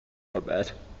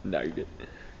bad. No, you did.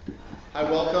 Hi,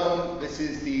 welcome. This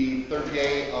is the third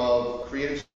day of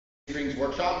Creative Strings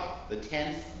Workshop, the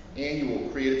 10th annual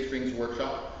Creative Strings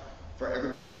Workshop.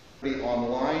 For everybody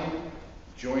online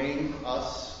joining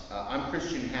us, I'm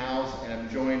Christian Howes, and I'm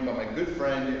joined by my good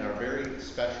friend and our very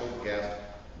special guest,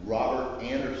 Robert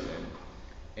Anderson.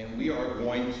 And we are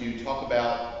going to talk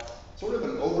about sort of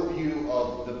an overview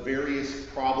of the various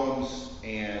problems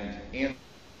and answers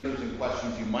and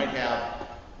questions you might have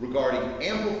regarding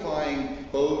amplifying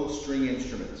bowed string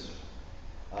instruments.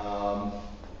 I'm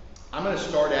going to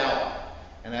start out,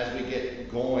 and as we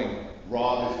get going,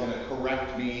 Rob is going to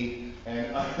correct me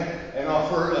and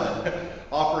offer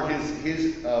his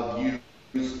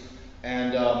views.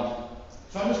 And so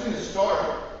I'm just going to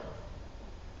start.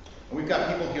 We've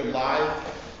got people here live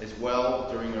as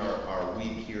well during our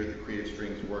week here at the Creative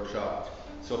Strings Workshop.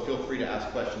 So feel free to ask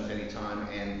questions anytime.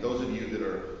 And those of you that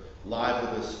are live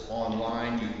with us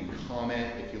online, you can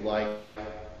comment if you like.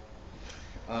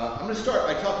 I'm going to start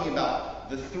by talking about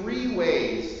the 3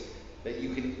 ways that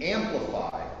you can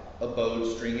amplify a bowed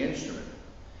string instrument.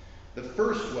 The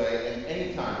first way, and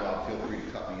anytime, Rob, feel free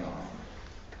to cut me off.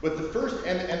 But the first,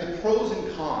 and the pros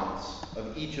and cons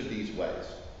of each of these ways.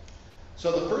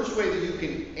 So the first way that you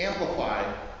can amplify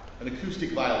an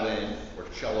acoustic violin, or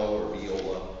cello, or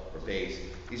viola, or bass,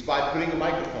 is by putting a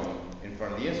microphone in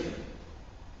front of the instrument.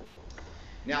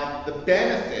 Now, the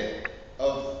benefit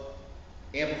of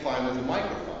amplifying with a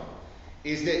microphone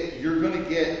is that you're going to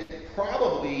get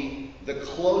probably the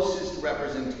closest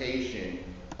representation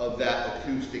of that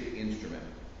acoustic instrument.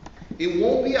 It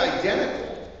won't be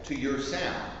identical to your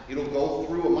sound. It'll go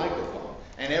through a microphone,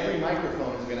 and every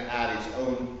microphone is going to add its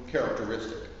own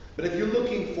characteristic. But if you're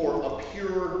looking for a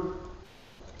pure,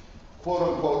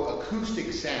 quote-unquote,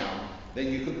 acoustic sound,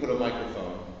 then you could put a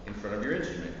microphone in front of your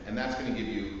instrument, and that's going to give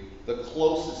you the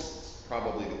closest,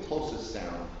 probably the closest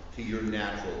sound to your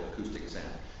natural acoustic sound.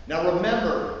 Now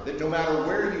remember that no matter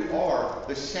where you are,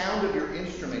 the sound of your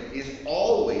instrument is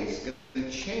always going to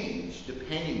change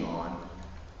depending on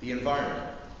the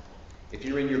environment. If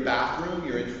you're in your bathroom,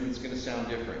 your instrument's going to sound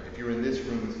different. If you're in this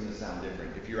room, it's going to sound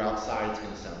different. If you're outside, it's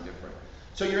going to sound different.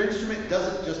 So your instrument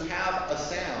doesn't just have a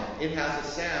sound, it has a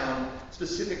sound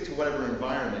specific to whatever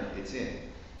environment it's in.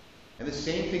 And the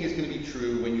same thing is going to be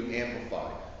true when you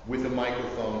amplify with a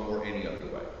microphone or any other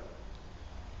way.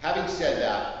 Having said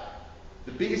that,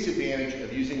 the biggest advantage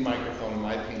of using a microphone, in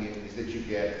my opinion, is that you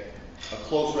get a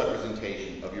close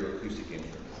representation of your acoustic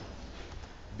instrument.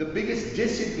 The biggest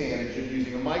disadvantage of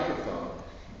using a microphone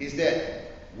is that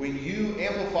when you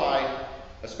amplify,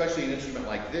 especially an instrument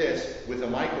like this, with a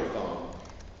microphone,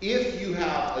 if you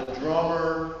have a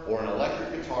drummer or an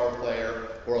electric guitar player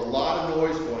or a lot of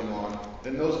noise going on,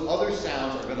 then those other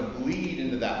sounds are going to bleed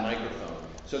into that microphone.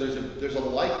 So there's a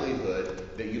likelihood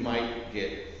that you might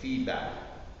get feedback.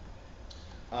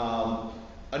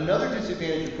 Another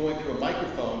disadvantage of going through a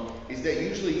microphone is that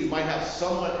usually you might have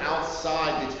someone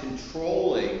outside that's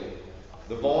controlling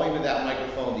the volume of that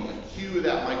microphone, the EQ of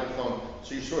that microphone,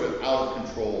 so you're sort of out of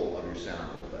control of your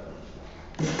sound.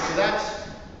 So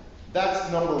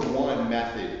that's number 1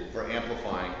 method for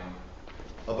amplifying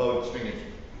a bowed string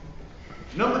instrument.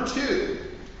 Number 2,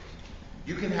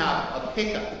 you can have a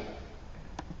pickup.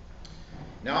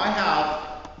 Now I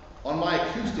have, on my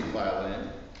acoustic violin,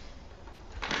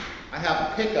 I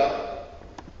have a pickup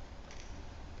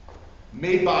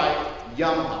made by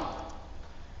Yamaha.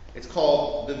 It's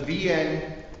called the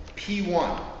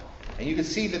P1. And you can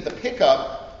see that the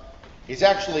pickup is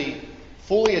actually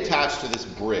fully attached to this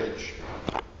bridge.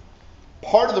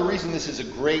 Part of the reason this is a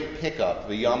great pickup,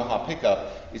 the Yamaha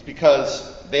pickup, is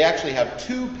because they actually have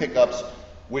 2 pickups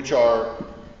which are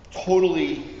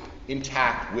totally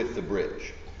intact with the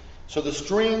bridge. So the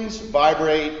strings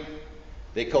vibrate,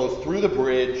 they go through the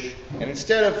bridge, and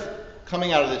instead of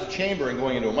coming out of this chamber and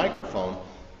going into a microphone,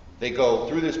 they go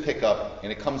through this pickup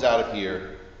and it comes out of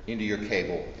here into your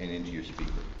cable and into your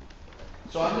speaker.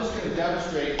 So I'm just going to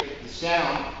demonstrate the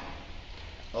sound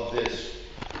of this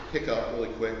pickup really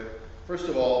quick. First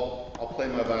of all, I'll play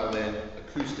my violin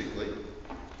acoustically.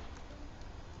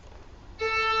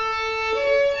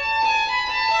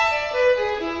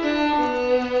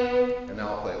 And now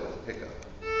I'll play it with a pickup.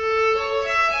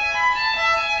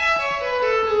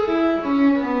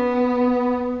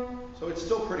 So it's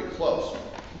still pretty close,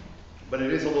 but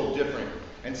it is a little different.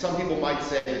 And some people might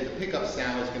say that the pickup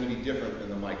sound is going to be different than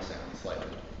the mic sound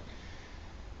slightly.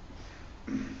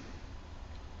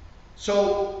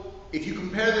 So if you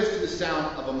compare this to the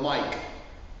sound of a mic,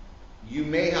 you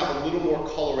may have a little more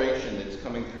coloration that's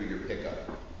coming through your pickup.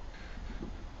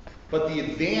 But the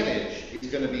advantage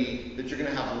is going to be that you're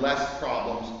going to have less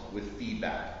problems with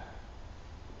feedback.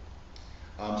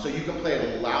 So you can play at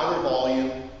a louder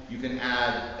volume. You can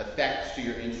add effects to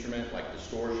your instrument, like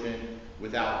distortion,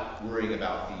 without worrying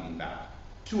about feeding back,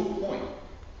 to a point.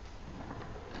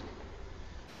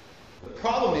 The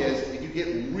problem is, if you get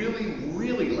really,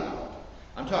 really loud,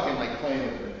 I'm talking like playing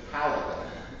with Metallica,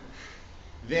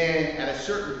 then at a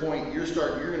certain point, you're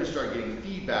going to start getting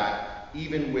feedback,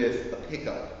 even with a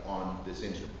pickup on this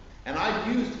instrument. And I've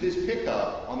used this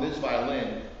pickup on this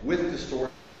violin with distortion.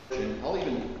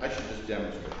 I should just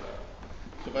demonstrate that.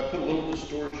 So if I put a little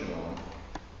distortion on,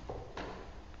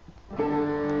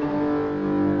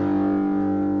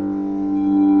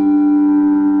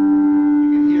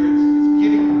 you can hear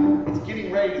it's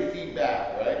getting ready to feed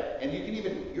back, right? And you're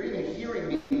even hearing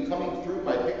me coming through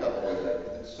my pickup like that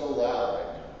because it's so loud right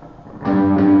now.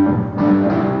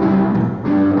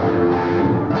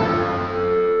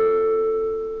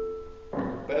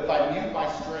 But if I mute my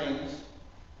strings,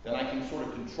 then I can sort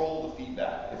of control the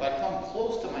feedback. If I come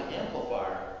close to my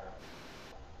amplifier,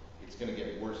 it's going to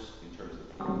get worse in terms of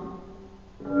feedback.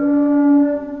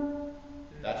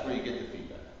 That's where you get the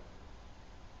feedback.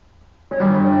 That's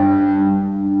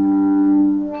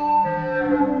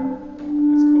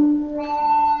cool.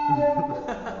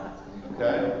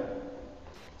 Okay?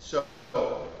 So,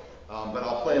 but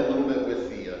I'll play a little bit with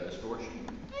the distortion.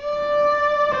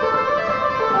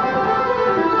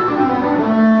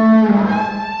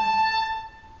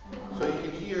 So you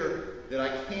can hear that I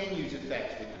can use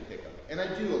effects with the pickup, and I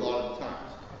do a lot of the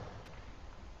times.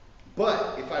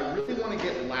 But if I really want to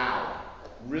get loud,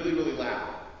 really, really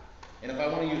loud, and if I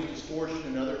want to use distortion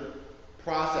and other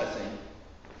processing,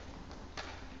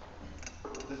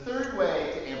 the third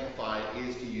way to amplify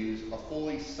is to use a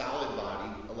fully solid body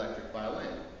electric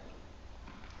violin.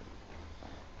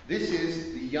 This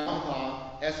is the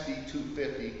Yamaha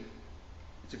SD250.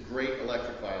 It's a great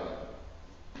electric violin.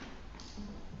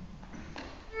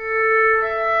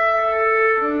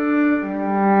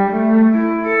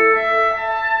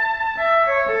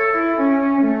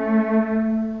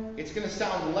 It's going to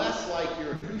sound less like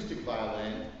your acoustic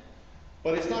violin,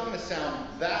 but it's not going to sound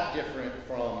that different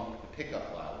from the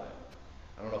pickup violin.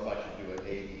 I don't know if I should do an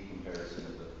A/B comparison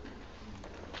of it.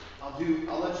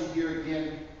 I'll let you hear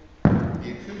again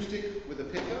the acoustic with the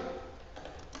pickup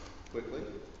quickly.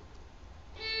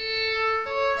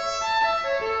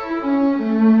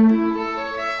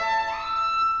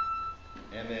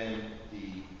 And then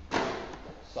the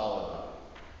solid body.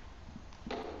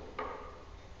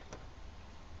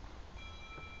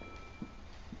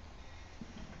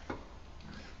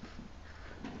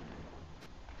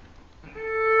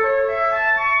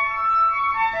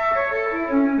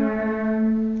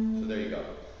 So there you go.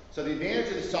 So the advantage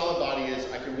of the solid body is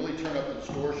I can really turn up the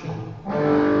distortion, and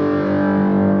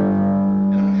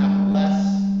I'm going to have less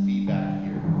feedback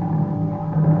here.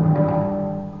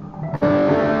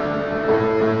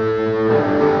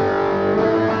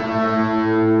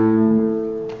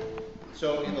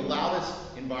 So in the loudest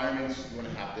environments, you want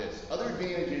to have this. Other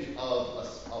advantages of a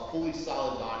fully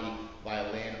solid body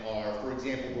violin are, for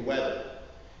example, the weather.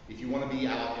 If you want to be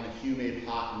out in a humid,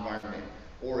 hot environment,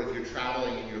 or if you're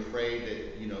traveling and you're afraid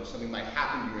that something might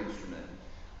happen to your instrument.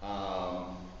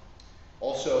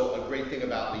 Also, a great thing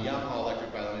about the Yamaha electric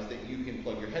violin is that you can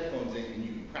plug your headphones in and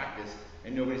you can practice,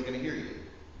 and nobody's going to hear you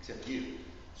except you.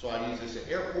 So I use this at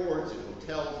airports, at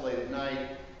hotels late at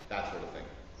night, that sort of thing.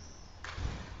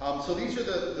 So these are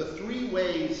the three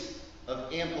ways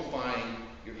of amplifying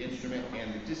your instrument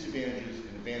and the disadvantages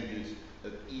and advantages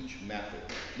of each method.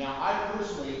 Now, I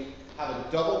personally have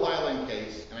a double violin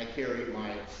case, and I carry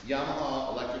my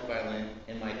Yamaha electric violin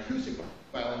and my acoustic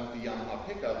violin with the Yamaha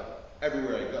pickup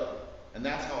everywhere I go. And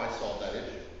that's how I solve that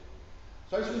issue.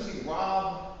 So I just want to see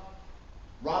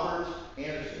Robert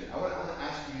Anderson. I want to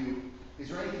ask you, is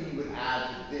there anything you would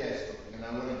add to this? And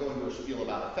I'm going to go into a spiel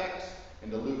about effects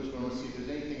and the loops, but I want to see if there's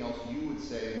anything else you would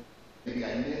say, maybe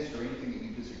I missed, or anything that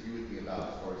you disagree with me about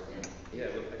as far as amplifying. Yeah,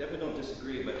 look, I definitely don't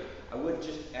disagree, but I would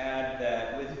just add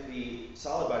that with the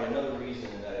solid body, another reason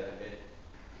that it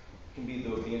can be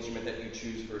the instrument that you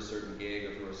choose for a certain gig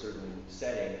or for a certain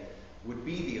setting would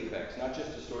be the effects, not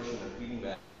just distortion or feeding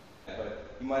back.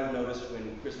 But you might have noticed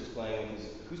when Chris was playing his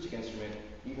acoustic instrument,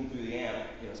 even through the amp,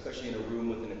 especially in a room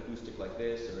with an acoustic like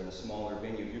this or in a smaller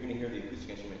venue, you're going to hear the acoustic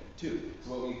instrument too.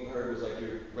 So what we heard was like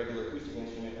your regular acoustic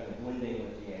instrument kind of blending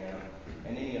with the amp,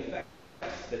 and any effects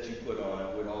that you put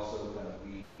on would also kind of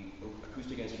be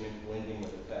acoustic instrument blending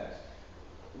with effects.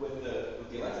 With the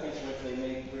electric instruments, they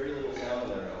make very little sound on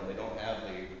their own. They don't have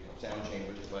the sound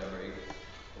chambers to vibrate.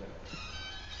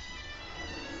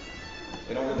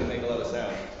 They don't really make a lot of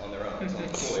sound on their own. It's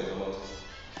like toys almost.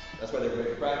 That's why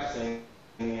they're practicing.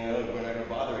 We're not going to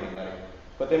bother anybody.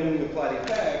 But then when you apply the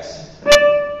effects,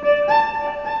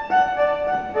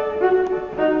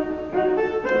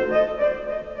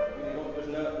 there's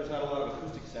not a lot of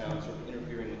acoustic sound sort of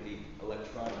interfering with the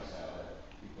electronic sound that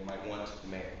you might want to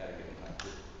make at a given time.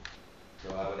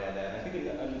 So I would add that. And I think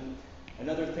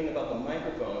another thing about the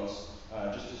microphones,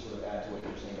 just to sort of add to what you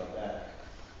were saying about that,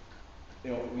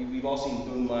 you know, we've all seen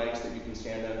boom mics that you can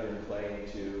stand under and play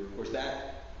into. Of course,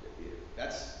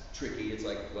 that's tricky. It's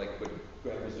like what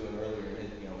Greg was doing earlier.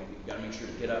 You know, we've got to make sure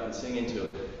to get up and sing into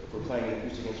it. If we're playing an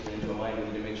acoustic instrument into a mic, we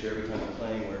need to make sure every time we're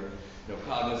playing we're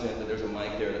cognizant that there's a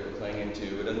mic there that we're playing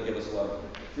into. It doesn't give us a lot of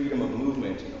freedom of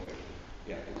movement. You know,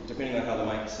 yeah, depending on how the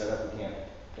mic is set up, we can't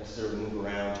necessarily move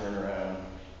around, turn around.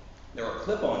 There are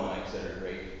clip-on mics that are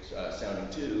great sounding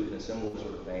too, in a similar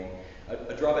sort of vein.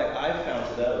 A drawback I've found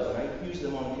to those, and I use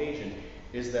them on occasion,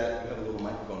 is that you have a little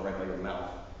microphone right by your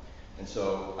mouth. And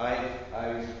so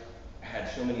I've had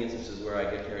so many instances where I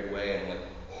get carried away and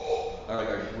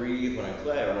I breathe when I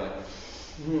play, or I'm like,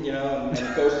 you know, and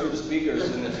it goes through the speakers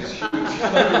and it's this huge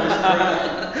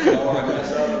crowd, you know, or I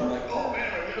mess up and I'm like, oh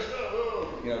man, I messed up,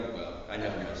 oh. You know, well, I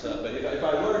never mess up, but if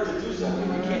I were to do something,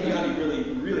 you gotta be really,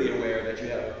 really aware that you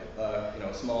have,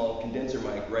 a small condenser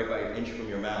mic right by an inch from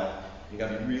your mouth. You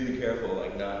gotta be really careful,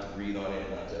 like not to breathe on it,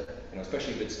 not to,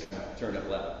 especially if it's turned up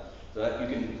loud. So that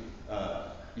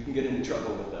you can get into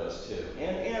trouble with those too.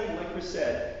 And like Chris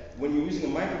said, when you're using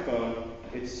a microphone,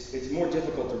 it's more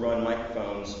difficult to run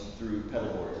microphones through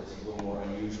pedal boards. It's a little more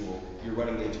unusual. You're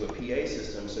running into a PA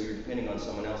system, so you're depending on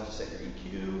someone else to set your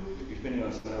EQ. You're depending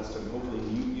on someone else to hopefully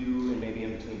mute you, and maybe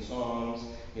in between songs.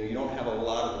 You know, you don't have a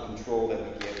lot of the control that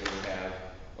we get when we have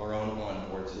our own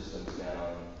onboard systems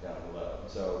down below.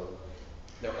 So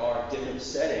there are different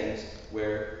settings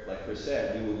where, like Chris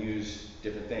said, we will use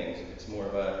different things. If it's more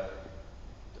of a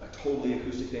totally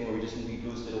acoustic thing where we just need to be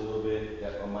boosted a little bit,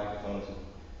 that a microphone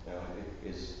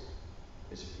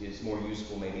is more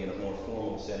useful maybe in a more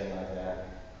formal setting like that.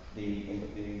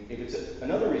 If it's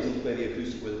another reason to play the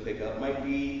acoustic with a pickup might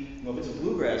be, if it's a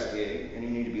bluegrass gig and you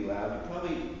need to be loud, you'd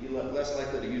probably be less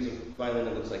likely to use a violin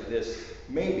that looks like this.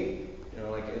 Maybe,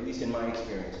 like at least in my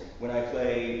experience. When I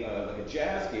play like a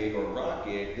jazz gig or a rock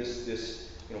gig, this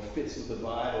fits with the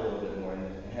vibe a little bit more and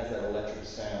it has that electric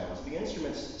sound. So the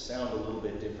instruments sound a little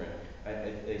bit different.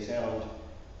 They sound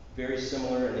very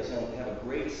similar and they have a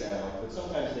great sound, but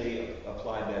sometimes they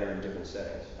apply better in different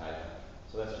settings.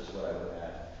 So that's just what I would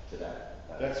add to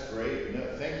that. That's great. No,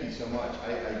 thank you so much.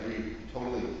 I agree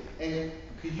totally. And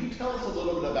could you tell us a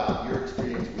little bit about your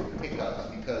experience with pickups?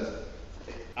 Because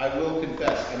I will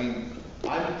confess,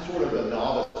 I'm sort of a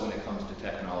novice when it comes to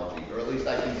technology, or at least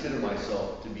I consider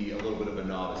myself to be a little bit of a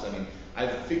novice.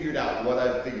 I've figured out what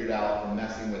I've figured out from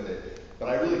messing with it, but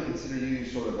I really consider you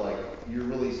sort of like, you're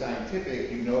really scientific,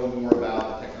 you know more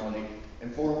about the technology,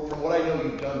 and from what I know,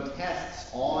 you've done tests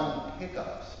on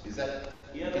pickups. Is that,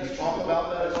 yeah, can you talk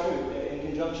about that at all? True. In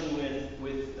conjunction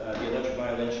with the Electric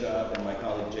Violin Shop and my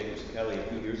colleague Jacob Kelly a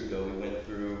few years ago, we went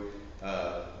through,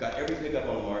 got every pickup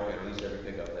on the market, or at least every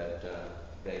pickup that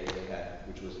they had,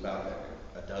 which was about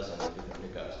a dozen different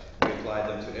pickups. We applied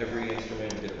them to every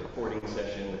instrument. We did a recording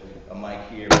session with a mic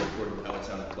here. We recorded how it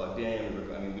sounded plugged in.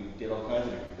 We did all kinds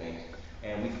of different things.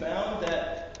 And we found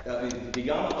that the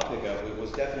Yamaha pickup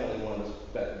was definitely one of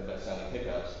the best sounding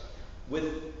pickups.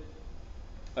 With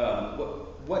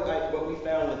what we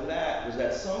found with that was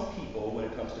that some people, when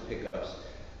it comes to pickups,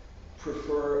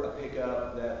 prefer a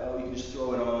pickup that, you can just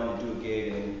throw it on and do a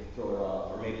gig and then throw it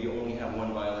off. Or maybe you only have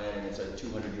one violin and it's a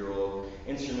 200-year-old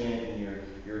instrument and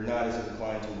you're not as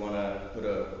inclined to want to put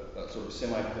a sort of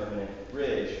semi-permanent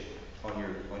bridge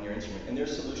on your instrument. And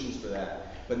there's solutions for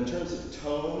that. But in terms of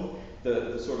tone,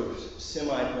 the sort of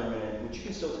semi-permanent, which you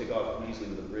can still take off easily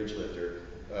with a bridge lifter,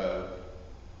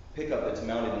 pickup that's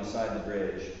mounted inside the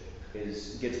bridge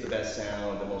gets the best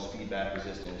sound, the most feedback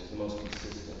resistance, the most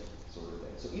consistent sort of thing.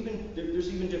 So there's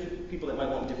even different people that might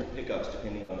want different pickups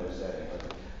depending on their setting.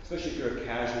 Especially if you're a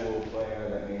casual player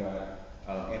that may not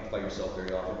amplify yourself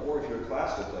very often, or if you're a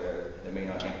classical player that may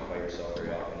not amplify yourself very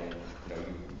often. And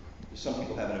some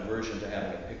people have an aversion to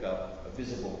having a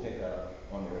visible pickup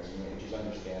on their instrument, which is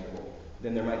understandable.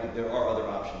 Then there are other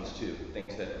options too.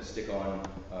 Things that stick on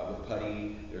with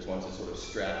putty. There's ones that sort of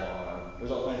strap on.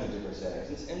 There's all kinds of different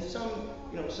settings. And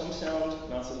some sound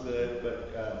not so good,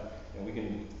 but we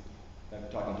can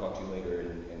talk to you later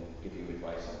and give you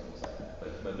advice on things like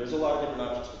that. But there's a lot of different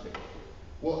options to pick.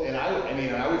 Well, and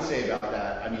I would say about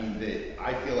that, that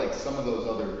I feel like some of those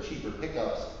other cheaper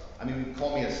pickups,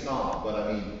 call me a snob, but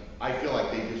I feel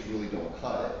like they just really don't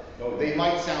cut it. Oh, yeah. They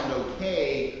might sound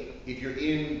okay if you're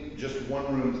in just one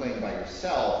room playing by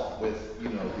yourself with,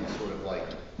 these sort of like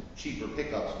cheaper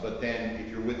pickups, but then if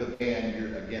you're with a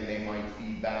band, again, they might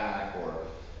feed back, or,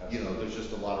 you know, there's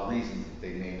just a lot of reasons that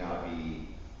they may not be,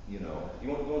 you know. You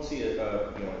won't see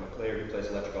a player who plays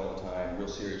electric all the time real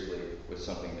seriously with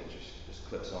something that just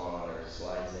clips on or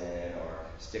slides in or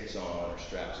sticks on or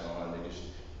straps on.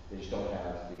 They just don't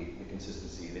have the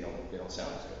consistency. They don't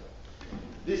sound as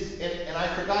good. And I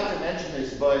forgot to mention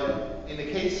this, but in the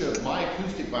case of my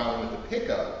acoustic violin with the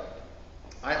pickup,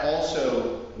 I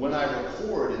also, when I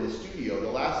record in the studio, the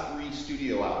last 3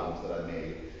 studio albums that I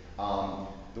made,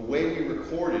 the way we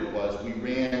recorded was we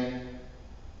ran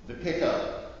the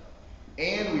pickup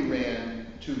and we ran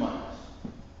 2 mics,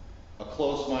 a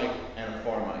close mic and a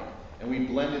far mic, and we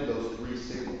blended those 3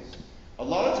 signals. A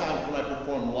lot of times when I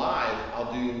perform live,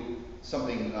 I'll do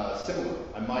something similar.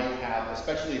 I might have,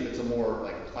 especially if it's a more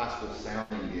like a classical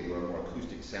sounding gig or a more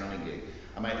acoustic sounding gig,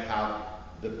 I might have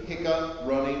the pickup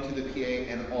running to the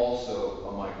PA and also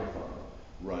a microphone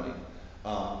running.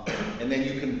 And then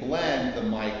you can blend the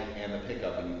mic and the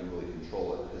pickup and you can really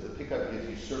control it, because the pickup gives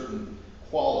you certain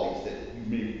qualities that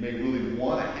you may really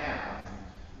want to have.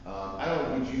 I don't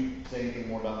know, would you say anything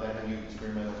more about that? Have you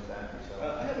experimented with that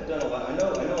yourself? I haven't done a lot. I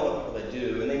know a lot of people that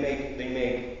do, and they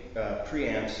make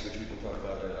preamps, which we can talk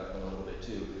about in a little bit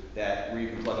too, that where you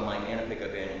can plug a mic and a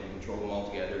pickup in and you control them all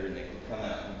together, and they can come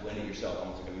out and blend it yourself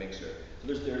almost like a mixer.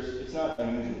 So it's not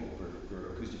unusual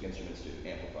for acoustic instruments to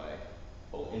amplify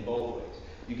in both ways.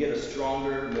 You get a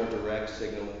stronger, more direct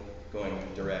signal going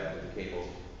direct with the cable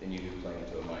than you do playing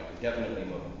into a mic. It's definitely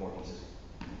more consistent.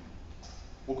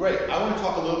 Well, great. I want to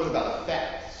talk a little bit about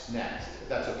effects next, if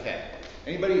that's okay.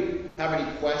 Anybody have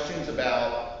any questions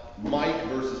about mic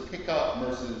versus pickup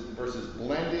versus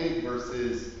blended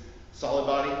versus solid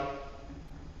body?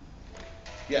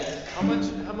 Yes. How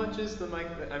much is the mic?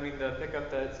 I mean, the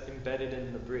pickup that's embedded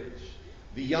in the bridge?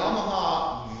 The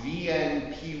Yamaha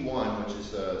VNP1, which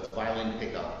is a violin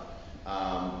pickup.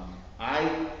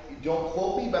 I don't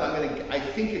quote me, but I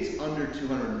think it's under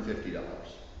 $250.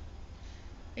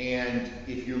 And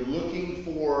if you're looking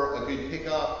for a good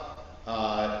pickup,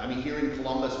 I mean, here in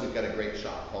Columbus, we've got a great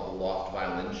shop called the Loft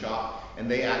Violin Shop, and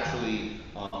they actually,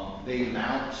 they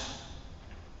mount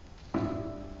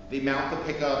the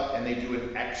pickup and they do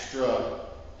an extra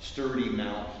sturdy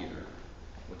mount here,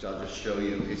 which I'll just show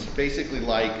you. It's basically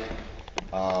like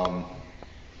a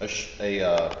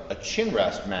chin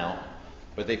rest mount,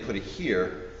 but they put it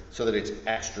here so that it's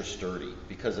extra sturdy,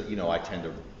 because, you know, I tend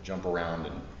to jump around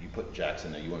and you put jacks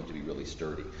in there, you want it to be really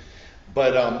sturdy.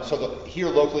 But here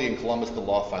locally in Columbus, the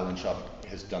Loft Violin Shop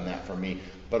has done that for me.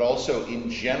 But also in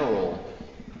general,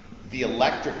 the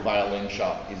electric violin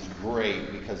shop is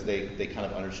great because they kind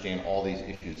of understand all these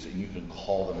issues, and you can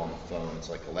call them on the phone. It's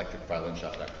like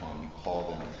electricviolinshop.com. You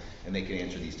call them and they can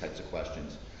answer these types of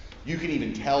questions. You can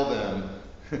even tell them,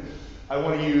 I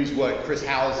want to use what Chris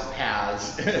Howes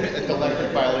has at the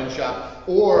electric violin shop,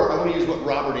 or I want to use what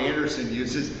Robert Anderson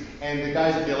uses, and the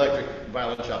guys at the electric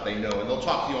violin shop, they know, and they'll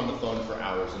talk to you on the phone for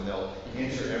hours, and they'll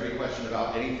answer every question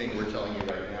about anything we're telling you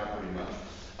right now, pretty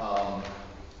much.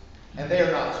 And they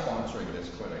are not sponsoring this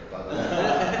clinic, by the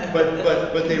way,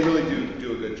 but they really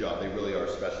do a good job. They really are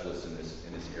specialists in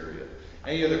this area.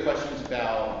 Any other questions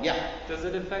about? Yeah. Does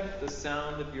it affect the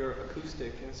sound of your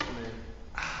acoustic instrument?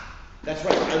 That's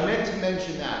right. I meant to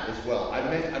mention that as well. I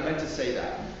meant to say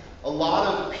that. A lot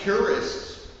of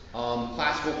purists,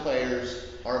 classical players,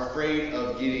 are afraid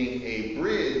of getting a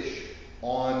bridge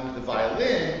on the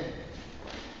violin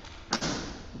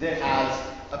that has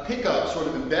a pickup sort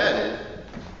of embedded,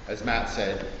 as Matt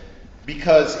said,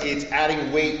 because it's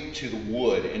adding weight to the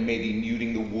wood and maybe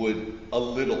muting the wood a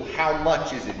little. How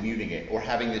much is it muting it, or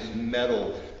having this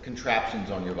metal contraptions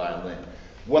on your violin?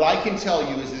 What I can tell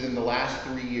you is that in the last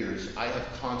 3 years, I have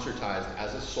concertized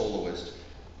as a soloist,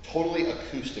 totally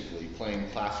acoustically, playing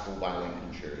classical violin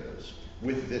concertos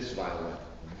with this violin.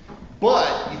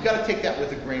 But you've got to take that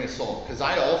with a grain of salt, because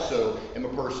I also am a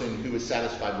person who is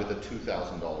satisfied with a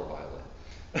 $2,000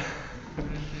 violin.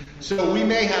 So we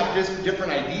may have just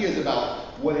different ideas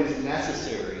about what is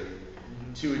necessary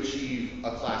to achieve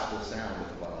a classical sound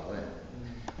with a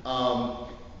violin.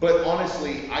 But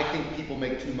honestly, I think people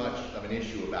make too much of an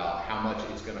issue about how much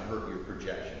it's going to hurt your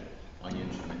projection on your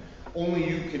instrument. Only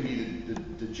you can be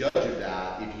the judge of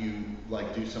that if you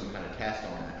like do some kind of test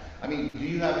on that. I mean, do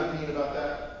you have an opinion about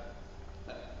that?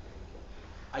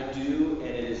 I do, and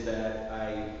it is that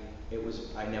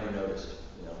I never noticed.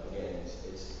 You know, again,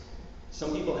 it's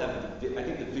some people have. I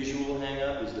think the visual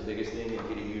hang-up is the biggest thing in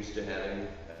getting used to having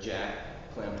a jack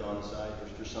clamped on the side.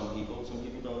 For some people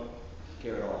don't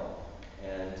care at all.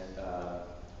 And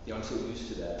you know, I'm so used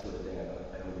to that sort of thing,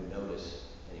 I don't even notice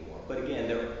anymore. But again,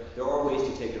 there are ways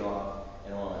to take it off,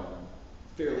 and on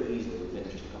fairly easily within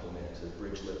just a couple minutes. There's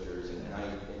bridge lifters, and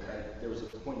there was a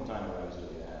point in time where I was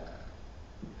doing that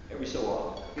every so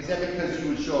often. Is that because you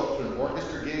would show up to an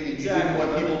orchestra gig and you Exactly. didn't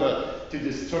want people to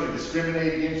just sort of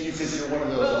discriminate against you because you're one of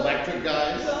those electric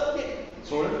guys? Well,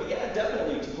 Sort of? Yeah,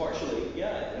 definitely, partially,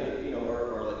 yeah. You know,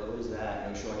 or like, what is that?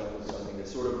 You know, showing up with something that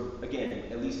sort of, again,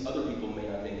 at least other people may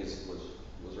not think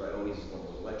was right. Oh, he's one of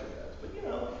those electric guys. But you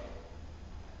know,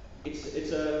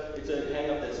 it's a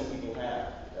hang up that some people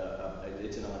have.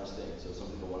 It's an honest thing. So some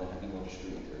people want to be more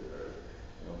discreet or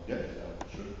you know. Yeah,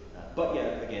 sure. But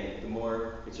yeah, again, the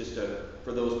more it's just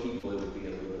for those people, it would be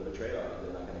a little bit of a trade-off.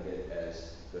 They're not going to get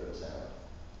as good of a sound.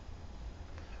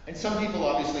 And some people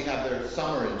obviously have their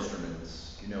summer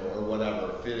instruments, you know, or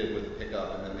whatever, fitted with a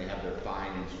pickup, and then they have their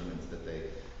fine instruments that they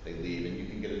leave, and you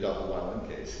can get a double violin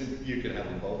case. You can have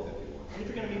them both if you want. And if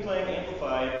you're going to be playing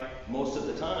amplified most of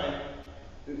the time,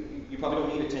 you probably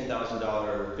don't need a $10,000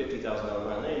 or $50,000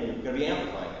 violin. You're going to be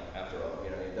amplifying it after all.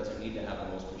 You know, it doesn't need to have the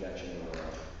most projection in the world.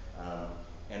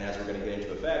 And as we're going to get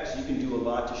into effects, you can do a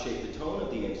lot to shape the tone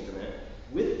of the instrument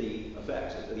with the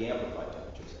effects, the amplified tone,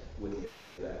 I should say, with the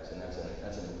effects, and that's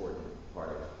an important part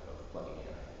of plugging in.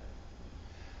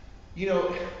 You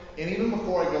know, and even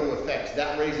before I go to effects,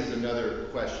 that raises another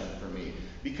question for me.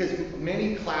 Because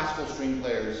many classical string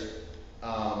players,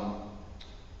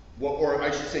 or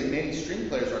I should say many string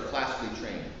players are classically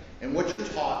trained. And what you're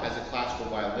taught as a classical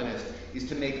violinist is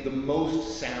to make the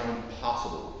most sound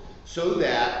possible so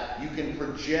that you can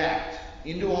project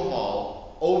into a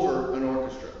hall over an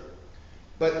orchestra.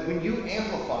 But when you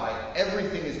amplify,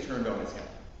 everything is turned on its head.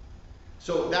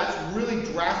 So that's really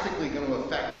drastically going to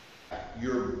affect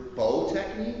your bow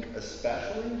technique,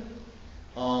 especially.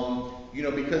 You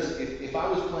know, because if I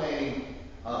was playing,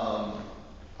 I'll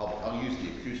use the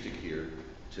acoustic here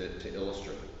to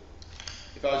illustrate.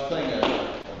 If I was playing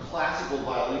a classical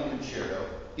violin concerto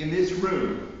in this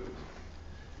room,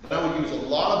 then I would use a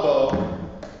lot of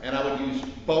bow, and I would use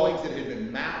bowings that had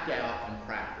been mapped out and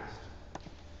practiced.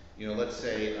 You know, let's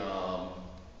say,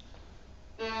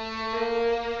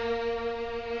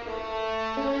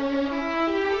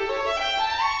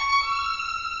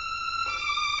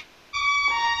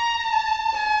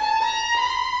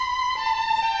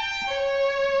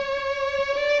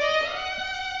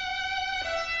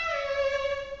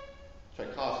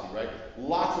 Tchaikovsky, right?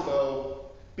 Lots of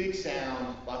bow, big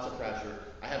sound, lots of pressure.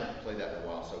 I haven't played that in a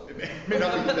while, so it may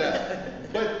not be the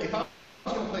best. But if I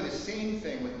was going to play the same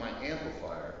thing with my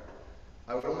amplifier,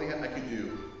 I could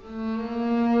do.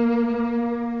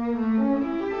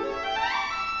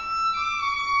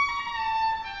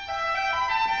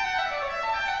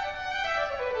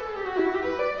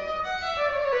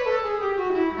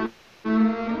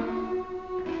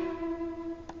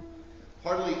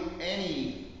 Hardly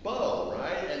any bow,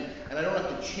 right? And I don't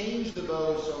have to change the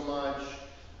bow so much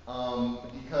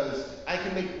because I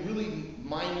can make really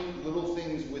minute little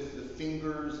things with the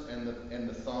fingers and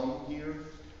the thumb here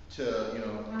to, you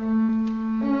know.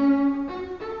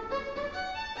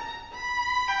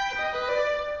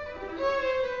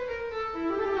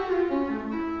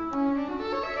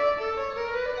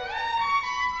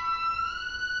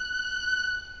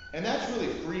 And that's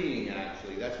really freeing,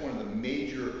 actually. That's one of the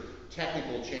major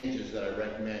technical changes that I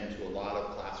recommend to a lot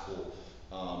of classical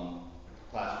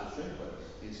string players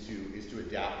is to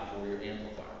adapt before your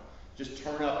amplifier. Just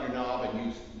turn up your knob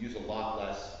and use a lot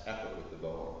less effort with the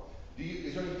bow.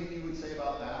 Is there anything you would say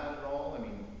about that at all? I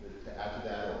mean, to add to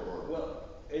that or? Well,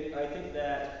 I think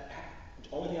that the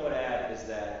only thing I would add is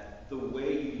that the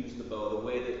way you use the bow, the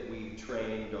way that we've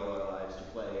trained all our lives to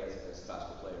play as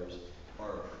classical players,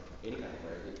 or any kind of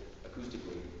player,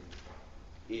 acoustically,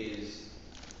 is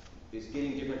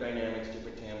getting different dynamics,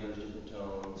 different timbres, different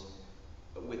tones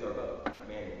with our bow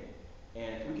manually.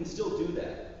 And we can still do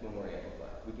that when we're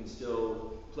amplified. We can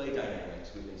still play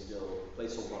dynamics. We can still play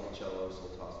solfeggicello,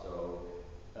 soltasto.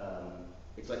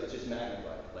 It's just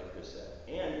magnified, like Chris said.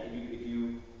 And if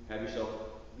you have yourself,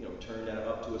 you know, turned that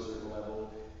up to a certain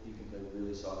level, you can play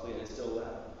really softly, and it's still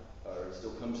loud, or it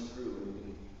still comes through, and you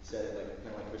can set it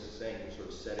kind of like Chris is saying. You can sort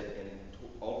of set it and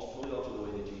totally alter the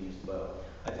way that you use the bow.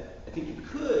 I think you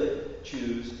could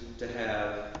choose to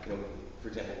have, you know, for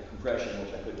example, compression,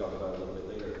 which I could talk about a little bit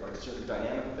later, or certain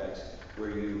dynamic effects where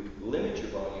you limit your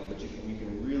volume, but you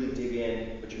can really dig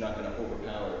in, but you're not going to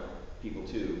overpower people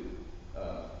too,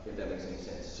 if that makes any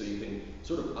sense. So you can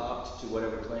sort of opt to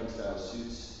whatever playing style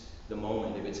suits the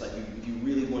moment. If it's like if you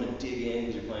really want to dig in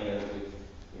because you're playing a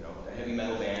heavy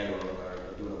metal band or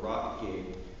doing a rock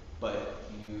gig, but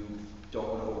you don't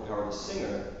want to overpower the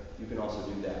singer, you can also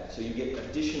do that. So you get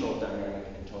additional dynamic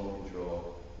and tone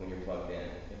control when you're plugged in,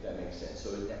 if that makes sense. So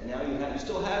now you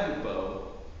still have your bow,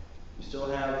 you still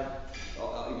have,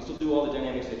 you can still do all the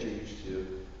dynamics that you're used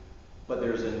to, but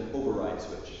there's an override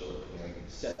switch. So you can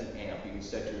set an amp, you can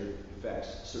set your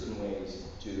effects certain ways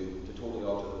to totally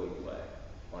alter the way you play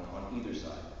on either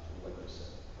side, like I said.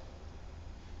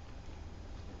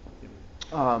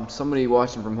 Somebody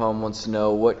watching from home wants to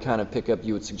know what kind of pickup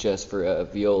you would suggest for a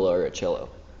viola or a cello.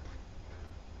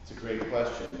 It's a great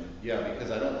question. Yeah,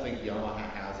 because I don't think Yamaha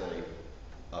has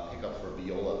a pickup for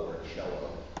viola or a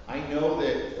cello. I know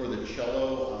that for the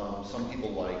cello, some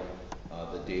people like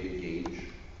the David Gage,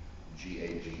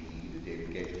 G-A-G-E, the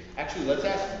David Gage. Actually, let's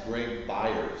ask Greg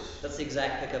Byers. That's the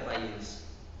exact pickup I use,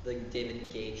 the David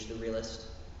Gage, the realist.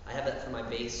 I have that for my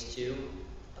bass too.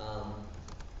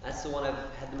 That's the one I've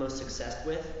had the most success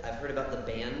with. I've heard about the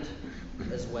band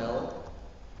as well.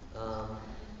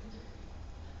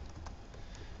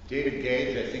 David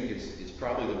Gage, I think, is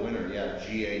probably the winner. Yeah,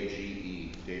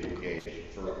 G-A-G-E, David Gage,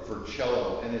 for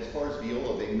cello. And as far as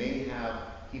viola, he may have,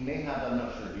 I'm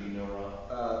not sure, do you know,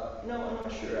 Rob? No, I'm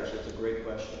not sure, actually. It's a great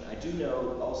question. I do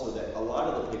know also that a lot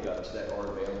of the pickups that are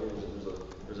available,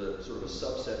 there's a sort of a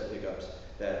subset of pickups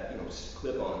that,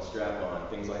 clip on, strap on,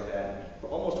 things like that,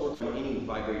 almost work on any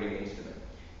vibrating instrument.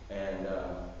 And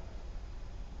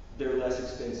they're less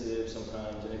expensive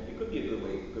sometimes, and it could be a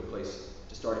good place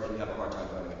to start if you have a hard time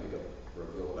finding a pickup for a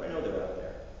viola. But I know they're out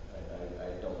there.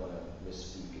 I don't want to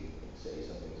misspeak and say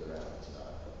something's around. It's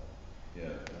not. Yeah.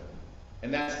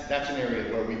 And that's an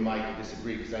area where we might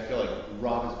disagree, because I feel like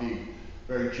Rob is being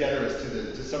very generous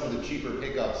to some of the cheaper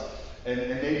pickups. And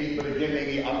maybe, but again,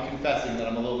 maybe I'm confessing that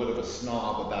I'm a little bit of a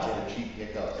snob about the cheap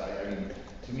pickups. I mean,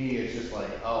 to me, it's just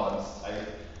like,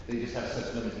 they just have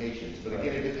such limitations. But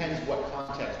again, it depends what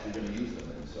context you're going to use them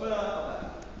in. So.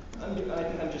 Well, I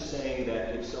think I'm just saying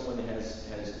that if someone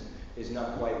is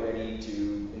not quite ready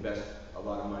to invest a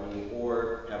lot of money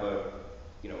or have a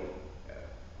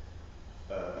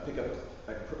pickup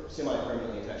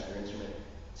semi-permanently attached to their instrument,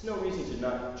 it's no reason to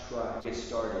not try to get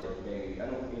started. Maybe I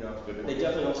don't, they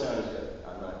definitely don't sound as good.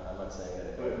 I'm not saying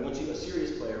that. But once a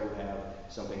serious player will have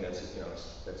something that's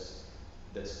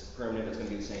permanent, that's going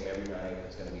to be the same every night,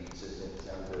 it's going to be consistent,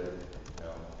 sound good,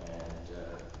 and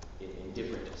in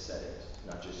different settings,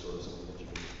 not just sort of something that you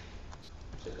can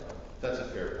stick on. That's a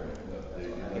fair point.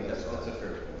 I think that's a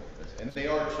fair point. And they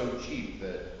are so cheap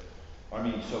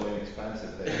so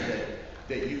inexpensive that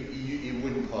it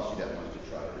wouldn't cost you that much to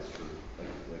try it. It's true.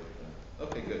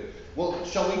 Okay, good. Well,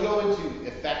 shall we go into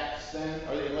effects then?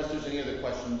 Unless there's any other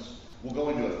questions, we'll go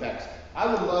into effects. I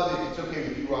would love, if it's okay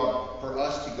with you, Rob, for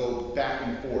us to go back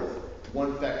and forth,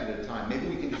 one effect at a time. Maybe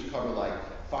we can just cover like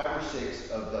 5 or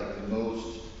 6 of like the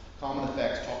most common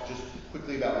effects, talk just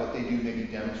quickly about what they do, maybe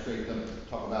demonstrate them,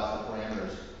 talk about the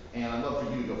parameters, and I'd love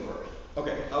for you to go first.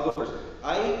 Okay, I'll go first.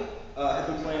 I have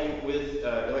been playing with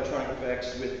electronic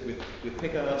effects, with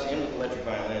pickups and with electric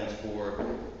violins for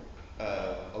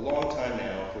a long time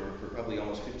now, for probably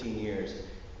almost 15 years.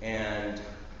 And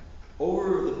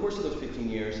over the course of those 15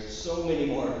 years, so many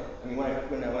more. I mean,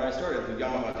 when I started, the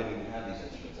Yamaha didn't even have these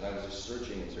instruments, and I was just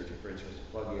searching for instruments to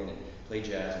plug in and play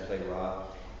jazz and play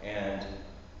rock, and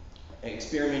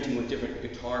experimenting with different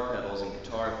guitar pedals and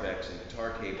guitar effects and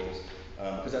guitar cables,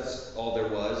 because that's all there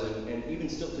was. And even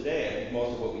still today, I think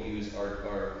most of what we use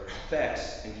are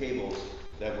effects and cables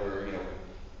that were,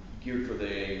 geared for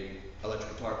the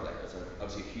electric guitar player. That's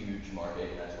obviously a huge market,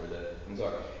 and that's where the things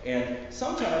are. And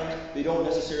sometimes they don't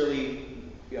necessarily,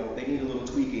 they need a little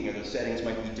tweaking, or the settings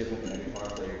might be different than a guitar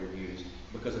player would use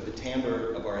because of the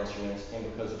timbre of our instruments and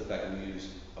because of the fact that we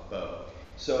use a bow.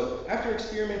 So after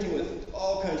experimenting with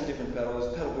all kinds of different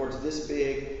pedals, pedal boards this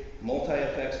big,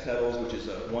 multi-effects pedals, which is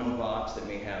one box that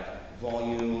may have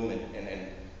volume and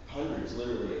hundreds,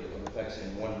 literally, of effects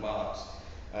in one box,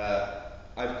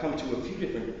 I've come to a few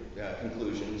different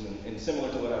conclusions, and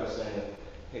similar to what I was saying with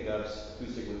pickups,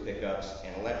 acoustic with pickups,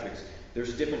 and electrics,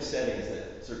 there's different settings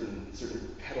that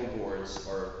certain pedal boards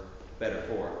are better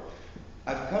for.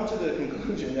 I've come to the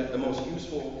conclusion that the most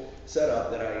useful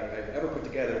setup that I've ever put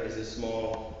together is this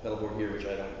small pedal board here, which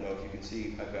I don't know if you can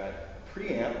see. I've got a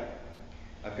preamp,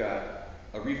 I've got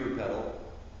a reverb pedal,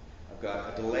 I've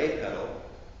got a delay pedal,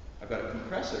 I've got a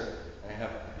compressor, and I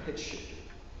have a pitch shifter.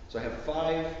 So I have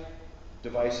 5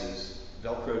 devices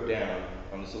velcroed down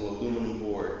on this little aluminum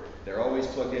board. They're always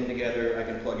plugged in together. I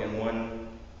can plug in one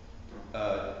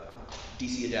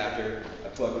DC adapter. I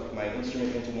plug my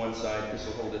instrument into one side, this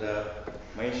will hold it up.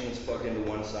 My instrument's plugged into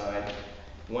one side.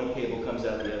 One cable comes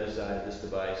out the other side of this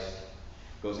device,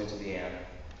 goes into the amp.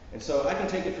 And so I can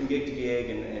take it from gig to gig,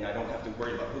 and I don't have to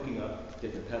worry about hooking up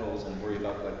different pedals and worry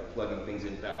about plugging things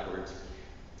in backwards.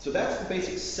 So that's the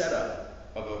basic setup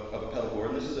of a pedal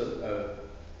board, and this is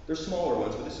there's smaller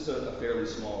ones, but this is a fairly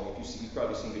small. You've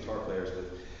probably seen guitar players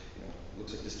with,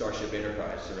 looks like the Starship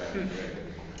Enterprise surrounding you, right?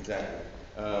 Exactly.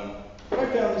 But I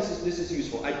found this is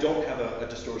useful. I don't have a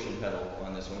distortion pedal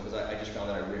on this one because I just found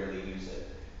that I rarely use it.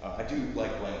 I do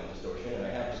like playing with distortion, and I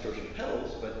have distortion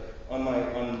pedals, but I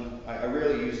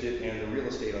rarely used it, and the real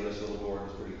estate on this little board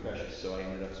was pretty precious, so I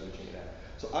ended up switching it out.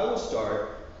 So I will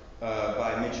start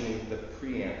by mentioning the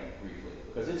preamp briefly,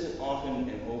 because it's an often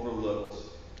an overlooked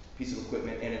piece of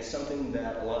equipment, and it's something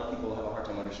that a lot of people have a hard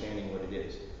time understanding what it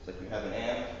is. It's like you have an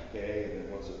amp, okay, and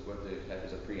then what the heck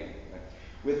is a preamp, right?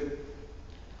 With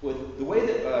the way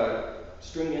that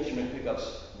string instrument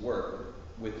pickups work,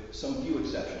 with some few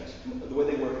exceptions, the way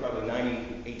they work probably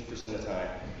 98% of the time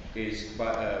is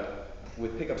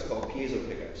with pickups called piezo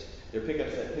pickups. They're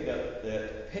pickups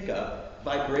that pick up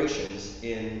vibrations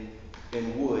in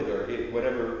wood or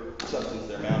whatever substance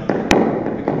they're mounted on.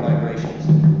 They pick up vibrations.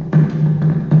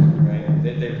 Right?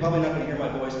 They're probably not going to hear my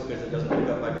voice because it doesn't pick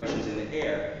up vibrations in the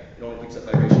air. It only picks up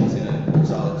vibrations in a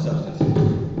solid substance.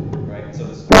 Right? So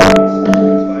the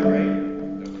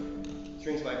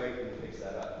strings vibrate and it picks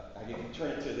that up. If you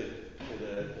turn it to the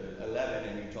 11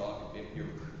 and you talk, your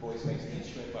voice makes the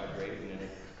instrument vibrate and then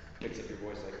it picks up your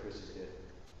voice like Chris's did.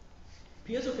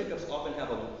 Piezo pickups often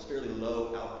have a fairly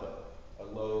low output, a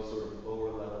low sort of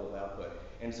lower level of output.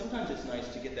 And sometimes it's nice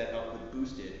to get that output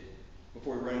boosted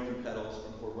before running through pedals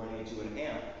or before running into an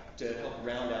amp to help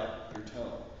round out your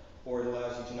tone. Or it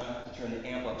allows you to not have to turn the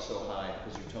amp up so high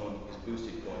because your tone is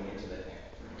boosted going into that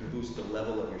amp. To boost the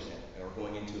level of your sound or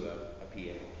going into a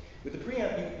PA. With the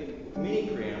preamp, with mini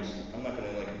preamps, I'm not going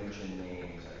to mention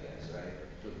names, I guess, right?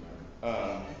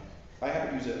 I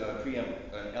happen to use a preamp,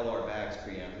 an LR Bags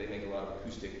preamp. They make a lot of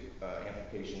acoustic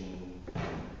amplification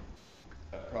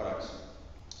products.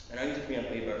 And I use a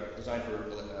preamp designed for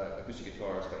acoustic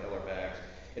guitars by LR Bags.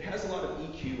 It has a lot of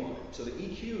EQ on it. So the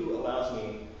EQ allows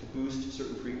me to boost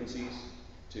certain frequencies,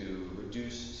 to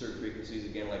reduce certain frequencies.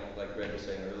 Again, like Greg was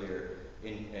saying earlier,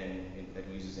 that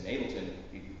he uses in Ableton,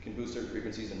 you can boost certain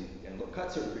frequencies and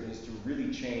cut certain frequencies to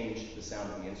really change the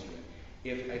sound of the instrument.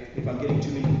 If I'm getting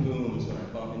too many booms when I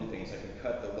bump into things, I can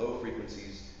cut the low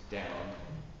frequencies down.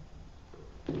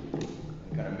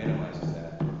 It kind of minimizes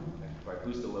that. If I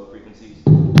boost the low frequencies, I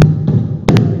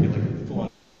get like full on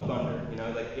thunder.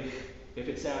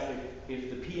 If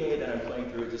the PA that I'm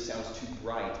playing through it just sounds too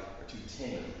bright or too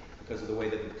tinny because of the way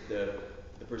that the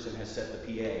person has set the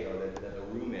PA or that the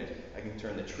room is, I can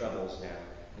turn the trebles down.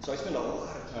 And so I spend a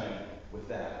lot of time with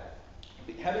that.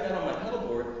 Having that on my pedal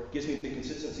board gives me the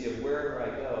consistency of wherever I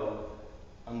go,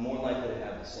 I'm more likely to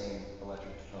have the same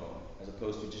electric tone, as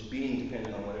opposed to just being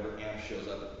dependent on whatever amp shows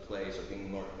up at the place or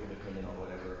being more dependent on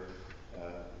whatever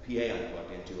PA I'm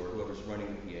plugged into or whoever's running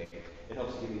the PA. It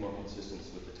helps give me more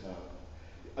consistency with the tone.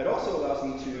 It also allows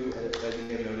me to, as you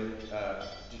may have noted,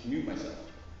 just mute myself.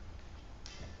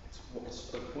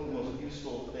 It's one of the most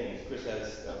useful things. Chris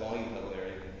has a volume pedal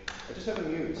there. I just have a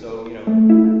mute, so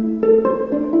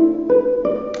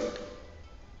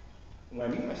when I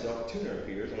mute myself, a tuner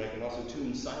appears, and I can also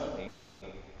tune silently.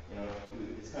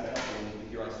 It's kind of helpful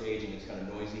if you're on stage and it's kind of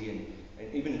noisy,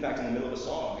 and even in fact in the middle of a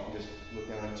song, I can just look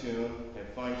down and tune. I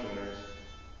have fine tuners.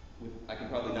 I can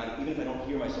probably not, even if I don't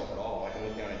hear myself at all, I can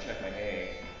look down and check my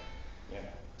A,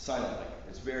 silently.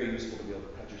 It's very useful to be able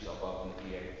to cut yourself off in the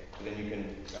PA. And then you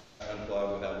can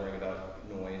unplug without worrying about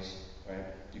noise, right?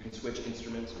 You can switch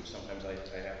instruments, which sometimes I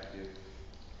have to do.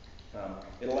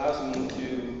 It allows me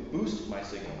to boost my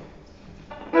signal.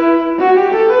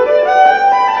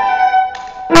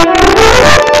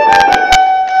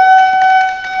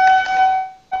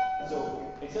 So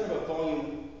instead of a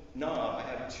volume knob, I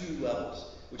have two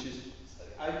levels, which is,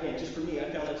 again, just for me,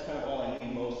 I found that's kind of all I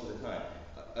need most of the time.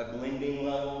 A blending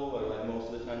level, or like most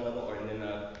of the time level, or then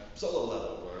a solo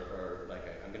level, or like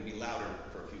I'm going to be louder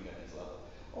for a few minutes level.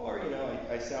 Or,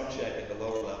 I sound check at the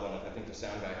lower level, and if I think the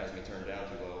sound guy has me turned down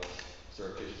too low,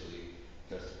 surreptitiously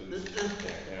just boost.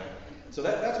 So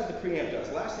that's what the preamp does.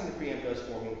 The last thing the preamp does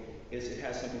for me is it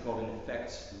has something called an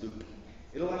effects loop.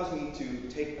 It allows me to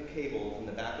take a cable from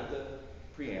the back of the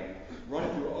preamp, run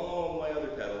it through all my other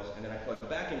pedals, and then I plug it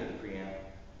back into the preamp,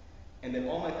 and then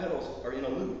all my pedals are in a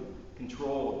loop,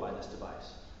 controlled by this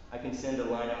device. I can send a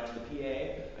line out to the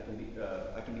PA,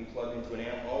 I can be plugged into an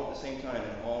amp all at the same time,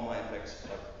 and all my effects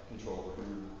are controlled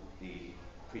through the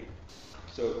preamp.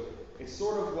 So it's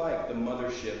sort of like the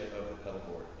mothership of the pedal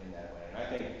board in that way. And I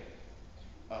think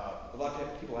a lot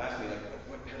of people ask me,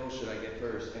 what pedal should I get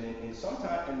first? And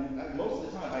most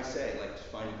of the time I say,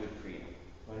 find a good preamp.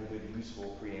 Find a good,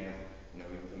 useful preamp,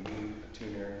 with a mute, a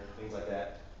tuner, things like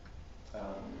that.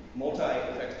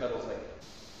 Multi-effects pedals,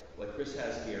 like Chris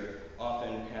has here,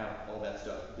 often have all that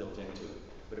stuff built into it.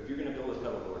 But if you're going to build a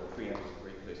pedal board, a preamp is a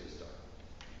great place to start.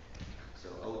 So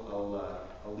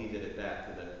I'll leave it at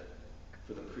that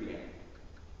for the preamp.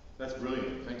 That's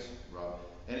brilliant. Thanks, Rob.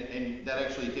 And that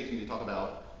actually takes me to talk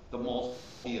about the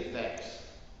multi-effects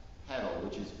pedal,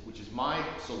 which is my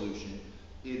solution.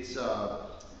 It's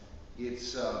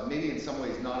maybe in some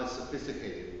ways not as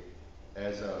sophisticated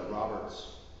as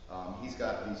Robert's. He's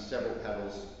got these several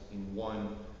pedals in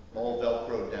one, all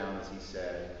Velcroed down, as he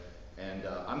said. And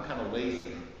I'm kind of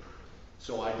lazy,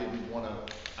 so I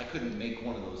couldn't make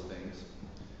one of those things.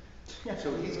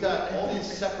 So he's got all these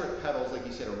separate pedals, like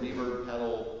you said, a reverb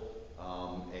pedal,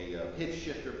 a pitch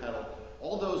shifter pedal.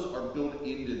 All those are built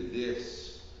into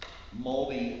this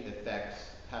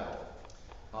multi-effects pedal.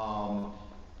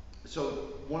 So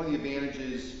one of the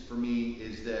advantages for me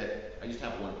is that I just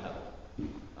have one pedal.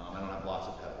 I don't have lots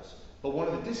of pedals. But one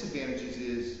of the disadvantages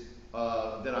is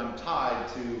that I'm tied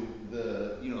to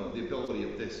the ability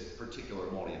of this particular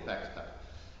multi-effects pedal.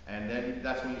 And then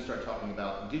that's when you start talking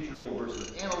about digital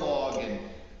versus analog, and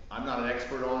I'm not an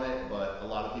expert on it, but a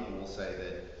lot of people will say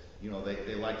that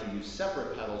they like to use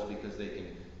separate pedals because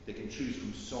they can choose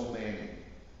from so many,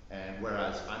 and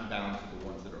whereas I'm bound to the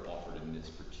ones that are offered in this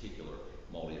particular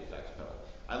multi-effects pedal.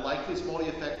 I like this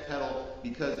multi-effect pedal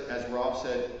because, as Rob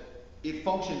said, it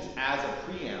functions as a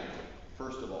preamp,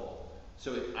 first of all.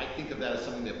 So I think of that as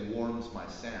something that warms my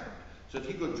sound. So if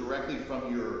you go directly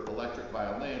from your electric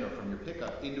violin or from your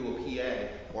pickup into a PA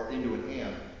or into an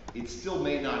amp, it still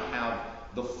may not have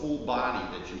the full body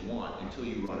that you want until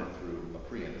you run it through a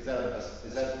preamp. Is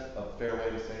that a fair way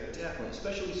to say it? Definitely,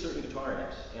 especially certain guitar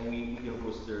amps. And we of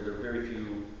course, there are very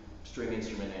few string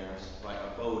instrument amps, like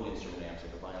bowed instrument amps,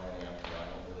 like a violin amp. I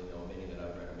don't really know many that I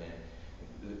would recommend.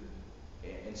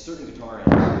 And certain guitar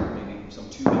amps, maybe some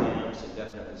tubing amps, and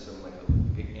definitely some like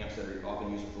the amps that are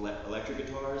often used with electric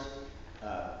guitars.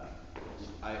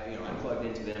 I plugged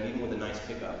into them even with a nice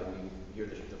pickup, and you hear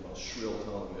the most shrill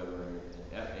tone you've ever heard.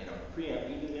 Preamp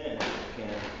even then can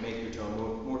make your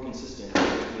tone more consistent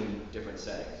between different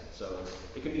settings. So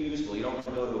it can be useful. You don't have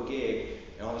to go to a gig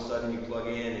and all of a sudden you plug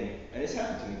in, and it's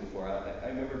happened to me before. I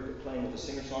remember playing with a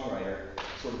singer-songwriter,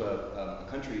 sort of a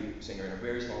country singer in a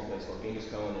very small place called Genghis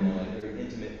Cohen in a very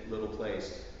intimate little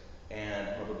place, and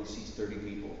probably seats 30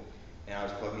 people. And I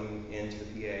was plugging into the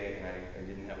PA, and I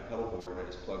didn't have a pedal board. I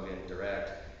just plugged in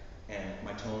direct, and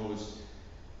my tone was,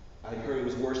 I heard it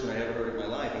was worse than I'd ever heard in my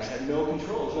life, and I had no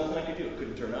control. There's nothing I could do. I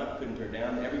couldn't turn up, couldn't turn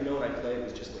down. Every note I played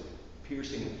was just like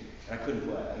piercing, and I couldn't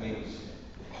play. I mean, it was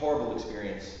a horrible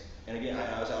experience. And again,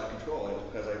 I was out of control, and it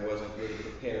was because I wasn't really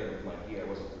prepared with my gear. I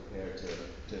wasn't prepared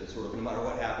to sort of, no matter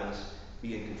what happens,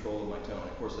 be in control of my tone.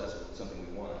 Of course, that's something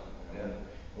we want.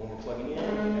 When we're plugging in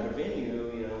at a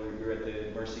venue, you're at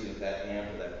the mercy of that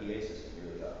amp or that PA system. You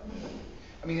really are.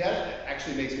 I mean, that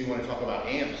actually makes me want to talk about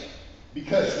amps,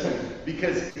 because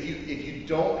if you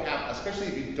don't have, especially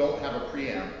if you don't have a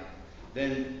preamp,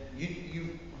 then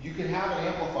you can have an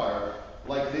amplifier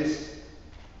like this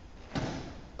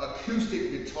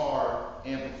acoustic guitar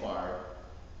amplifier.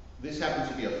 This happens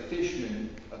to be a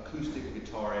Fishman acoustic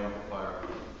guitar amplifier.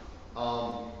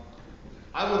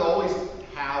 I would always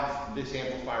have this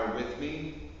amplifier with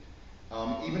me,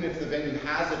 even if the venue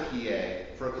has a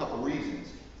PA, for a couple reasons.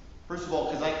 First of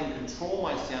all, because I can control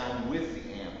my sound with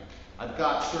the amp. I've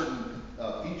got certain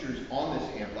features on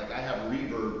this amp, like I have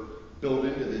reverb built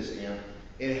into this amp,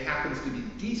 and it happens to be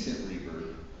decent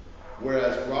reverb,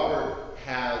 whereas Robert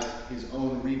has his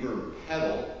own reverb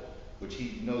pedal, which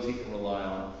he knows he can rely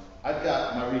on. I've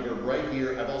got my reverb right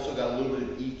here. I've also got a little bit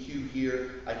of EQ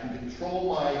here. I can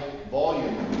control my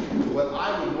volume. What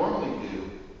I would normally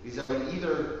do is I would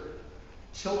either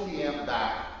tilt the amp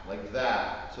back like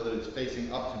that so that it's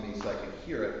facing up to me so I can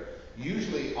hear it.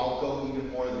 Usually I'll go even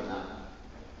more than that.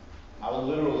 I'll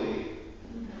literally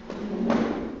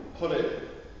put it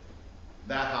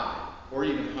that high or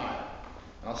even higher.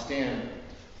 I'll stand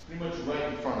pretty much right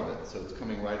in front of it so it's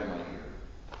coming right in my ear.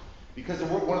 Because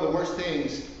one of the worst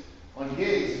things on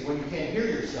gigs is when you can't hear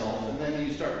yourself, and then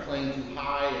you start playing too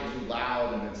high and too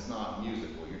loud, and it's not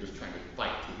musical. You're just trying to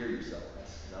fight to hear yourself.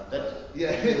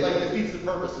 It like defeats the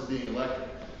purpose of being electric.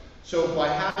 So by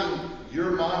having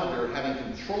your monitor, having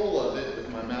control of it with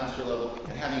my master level,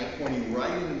 and having it pointing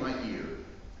right into my ear,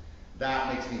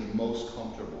 that makes me the most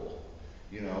comfortable,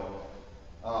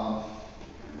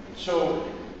 So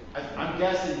I'm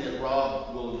guessing that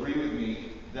Rob will agree with me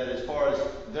that as far as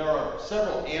there are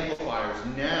several amplifiers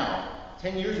now,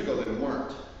 10 years ago they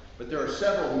weren't, but there are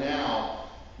several now.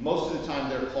 Most of the time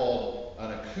they're called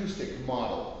an acoustic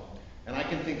model. And I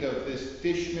can think of this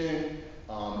Fishman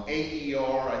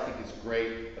AER I think is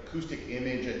great. Acoustic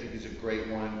Image I think is a great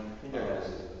one. Fender has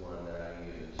the one that I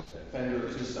use. Fender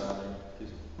Acoustic Sonic.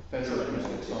 Fender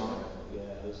Acoustic Sonic. Yeah,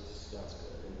 those sounds good.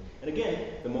 And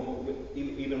again,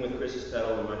 even with Chris's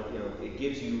pedal, it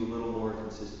gives you a little more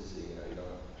consistency. You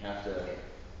don't have to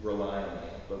rely on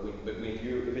it. But if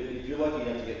you're lucky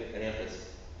enough to get an amp that's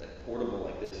portable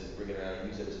like this and bring it around and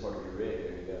use it as part of your rig,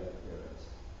 there you go.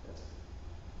 That's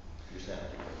your sound.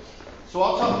 So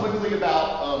I'll talk quickly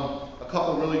about a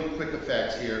couple really quick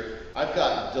effects here. I've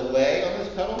got delay on this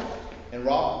pedal, and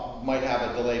Rob might have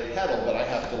a delay pedal, but I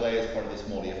have delay as part of this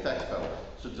multi-effects pedal.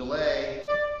 So delay,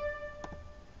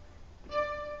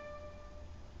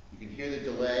 you can hear the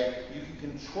delay. You can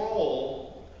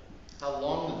control how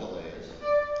long the delay is.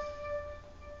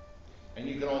 And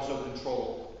you can also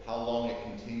control how long it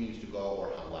continues to go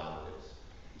or how loud it is.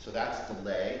 So that's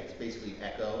delay, it's basically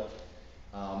echo.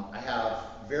 I have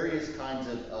various kinds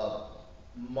of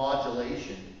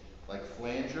modulation, like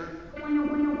flanger,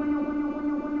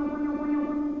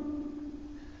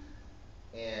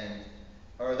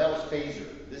 or that was phaser,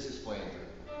 this is flanger.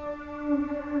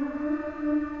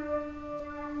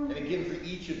 And again, for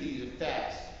each of these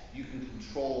effects, you can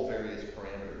control various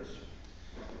parameters.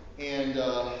 And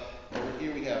over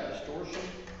here we have distortion,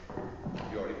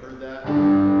 you already heard that.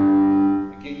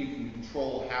 Again, you can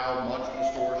control how much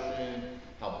distortion,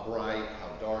 how bright,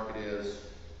 how dark it is.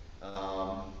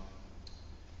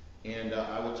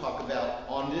 I will talk about,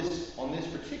 on this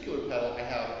particular pedal, I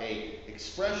have a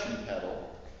expression pedal.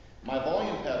 My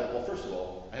volume pedal, well first of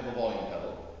all, I have a volume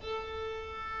pedal,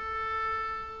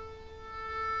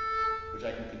 which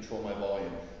I can control my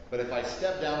volume. But if I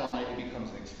step down on it, it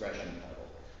becomes an expression pedal.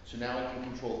 So now I can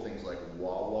control things like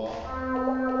wah-wah.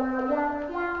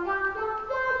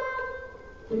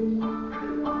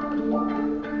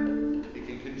 It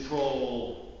can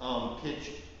control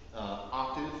pitch,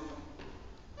 octave.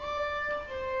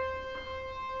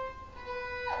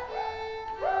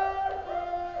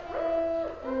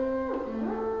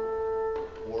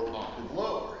 Or octave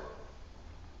lower.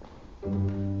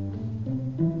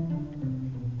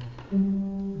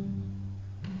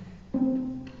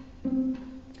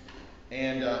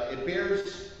 And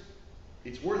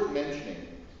it's worth mentioning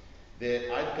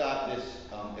that I've got this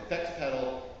effects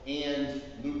pedal and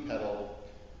loop pedal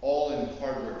all in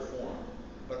hardware form.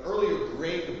 But earlier,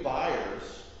 Greg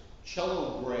Byers,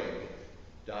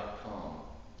 cellogreg.com,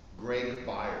 Greg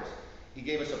Byers, he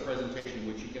gave us a presentation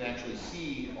which you can actually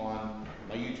see on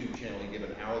my YouTube channel. He gave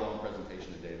an hour-long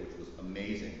presentation today, which was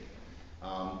amazing.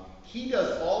 He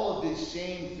does all of these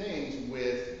same things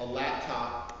with a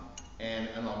laptop and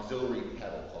an auxiliary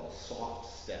pedal called a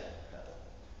soft step pedal.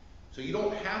 So you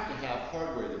don't have to have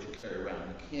hardware that you carry around.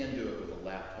 You can do it with a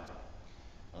laptop.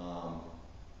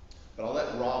 But I'll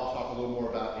let Rob talk a little more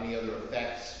about any other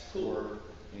effects or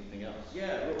anything else.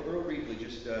 Yeah, real briefly,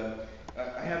 just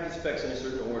I have these effects in a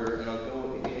certain order, and I'll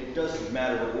go. It doesn't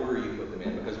matter what order you put them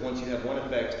in, because once you have one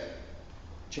effect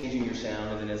changing your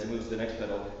sound, and then as it moves to the next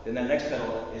pedal, then that next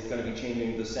pedal is going to be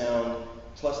changing the sound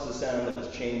plus the sound that was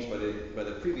changed by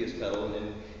the previous pedal. And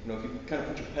then, if you kind of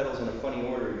put your pedals in a funny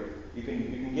order, you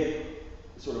can get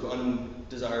sort of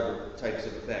undesirable types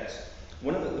of effects.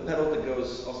 One of the pedal that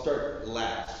goes, I'll start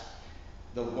last.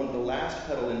 One of the last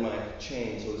pedal in my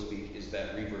chain, so to speak, is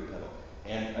that reverb pedal.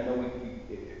 And I know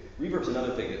reverb's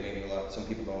another thing that maybe some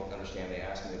people don't understand. They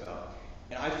ask me about.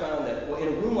 And I found that, well, in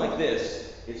a room like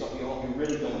this, you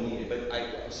really don't need it. But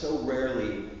I so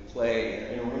rarely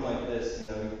play in a room like this.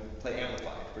 Play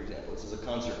amplified, for example. This is a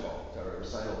concert hall or a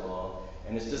recital hall,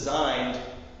 and it's designed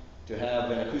to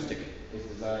have an acoustic. It's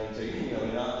designed to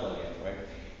you're not plug in, right?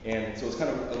 And so it's kind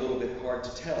of a little bit hard to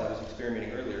tell. I was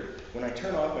experimenting earlier. When I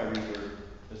turn off my reverb,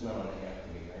 there's not on the amp for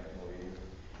me, right? No reverb.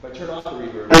 If I turn off the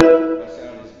reverb, my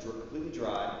sound is completely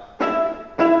dry.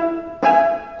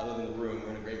 Other than the room,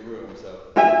 we're in a great room, so.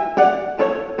 If I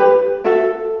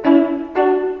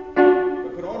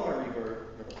put on my reverb,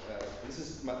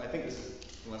 I think this is,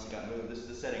 unless it got moved, this is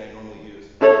the setting I normally use.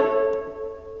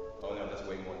 Oh no, that's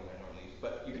way more than I normally use.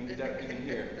 But you can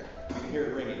hear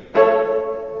it ringing. So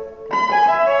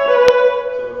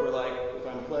if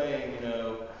I'm playing,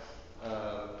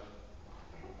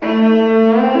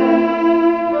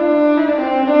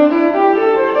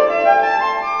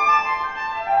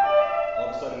 all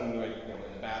of a sudden, in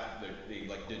the bath,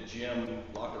 the gym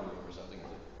locker room or something,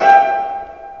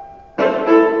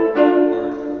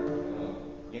 or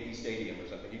Yankee Stadium or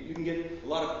something, you can get a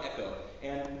lot of echo.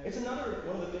 And it's another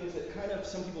one of the things that kind of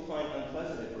some people find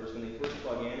unpleasant at first when they first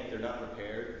plug in, if they're not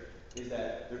prepared, is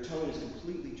that their tone is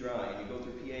completely dry, and you go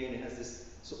through PA and it has this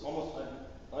almost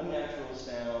unnatural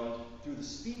sound through the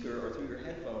speaker or through your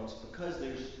headphones because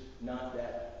there's not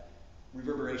that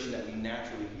reverberation that we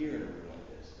naturally hear in a room like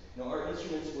this. Now, our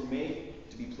instruments were made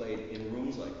to be played in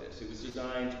rooms like this. It was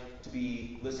designed to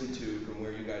be listened to from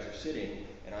where you guys are sitting,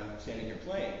 and I'm standing here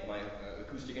playing my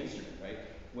acoustic instrument, right?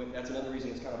 That's another reason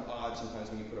it's kind of odd sometimes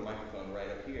when you put a microphone right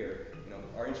up here. You know,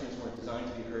 our instruments weren't designed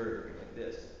to be heard like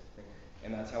this.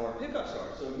 And that's how our pickups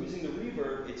are. So using the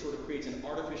reverb, it sort of creates an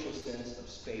artificial sense of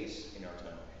space in our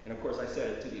tone. And of course, I said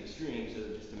it to the extreme, so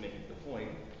just to make the point.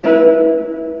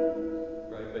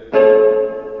 Right, but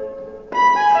I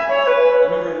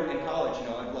remember in college, you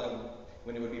know,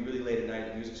 when it would be really late at night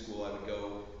at music school, I would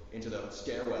go into the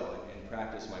stairwell and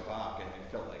practice my Bach, and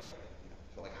it felt like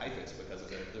hyphens because of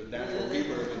the natural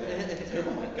reverb, and then,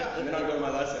 oh my god, and then I'd go to my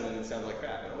lesson and it sounded like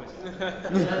crap. It always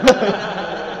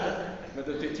But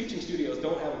the teaching studios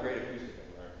don't have a great acoustic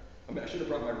anymore. I mean, I should have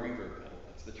brought my reverb pedal,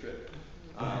 that's the trick.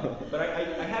 But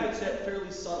I have it set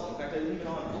fairly subtle. In fact, I leave it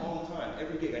on all the time.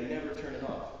 Every gig, I never turn it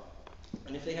off.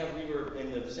 And if they have reverb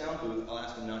in the sound booth, I'll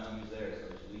ask them not to use theirs, so I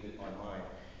just leave it on mine.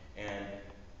 And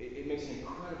it makes an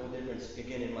incredible difference,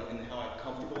 again, in how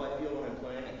comfortable I feel when I'm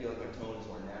playing. I feel like my tone is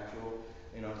more natural.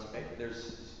 You know,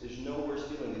 there's no worse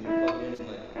feeling than you're plugged in and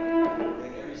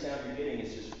like every sound you're getting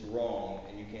is just wrong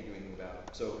and you can't do anything about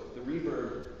it. So the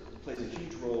reverb plays a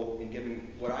huge role in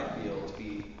giving what I feel to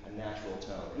be a natural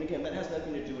tone. And again, that has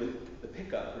nothing to do with the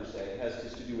pickup per se. It has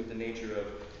just to do with the nature of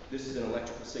this is an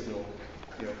electrical signal,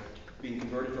 you know, being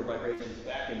converted from vibrations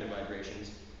back into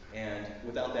vibrations. And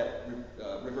without that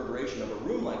reverberation of a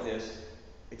room like this,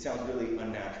 it sounds really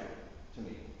unnatural to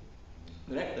me.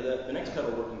 The next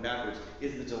pedal working backwards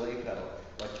is the delay pedal,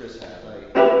 like Chris has. I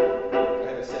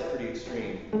have it set pretty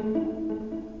extreme.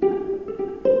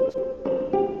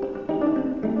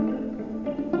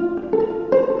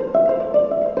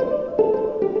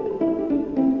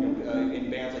 In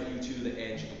bands like U2, the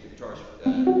Edge, the guitarist,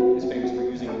 is famous for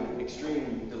using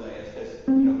extreme delay as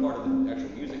part of the actual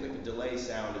music. Like the delay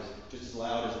sound is just as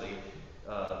loud as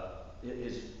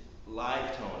his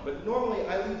live tone. But normally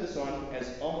I leave this on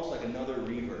as almost like another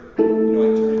reverb. You know,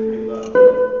 I turn it pretty low.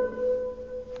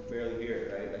 You can barely hear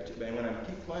it, right? And when I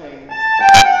keep playing,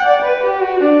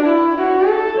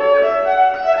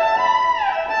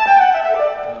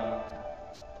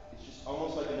 it's just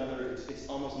almost like another, it's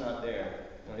almost not there.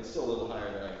 You know, it's still a little higher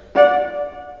than I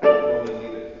normally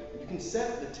leave it. You can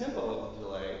set the tempo of the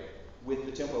delay with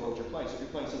the tempo of what you're playing. So if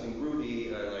you're playing something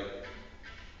groovy, like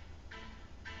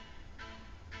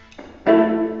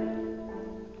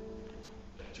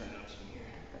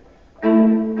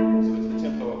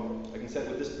set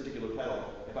with this particular pedal.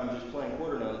 If I'm just playing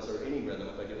quarter notes or any rhythm,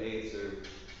 if I do eighths or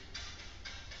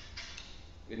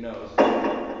it knows. I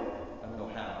don't know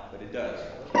how, but it does.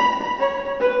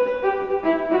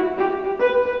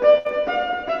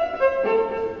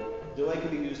 Delay can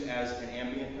be used as an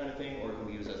ambient kind of thing, or it can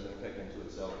be used as an effect into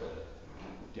itself. But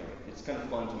you know, it's kind of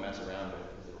fun to mess around with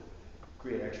because it'll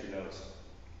create extra notes.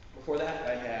 Before that,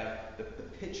 I have the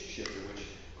pitch shifter, which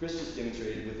Chris just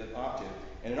demonstrated with an octave.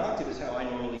 And an octave is how I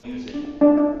normally use it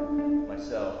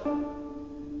myself. Same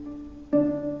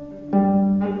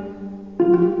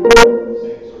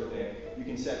sort of thing. You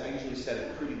can set, I usually set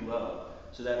it pretty low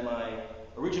so that my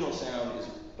original sound is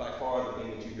by far the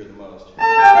thing that you hear the most. You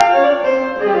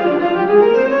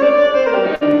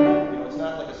know, it's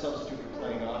not like a substitute for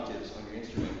playing octaves on your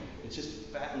instrument. It just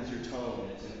fattens your tone,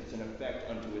 and it's an effect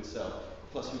unto itself.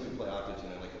 Plus, you can play octaves,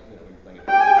 when you're playing it.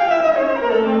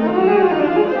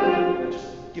 It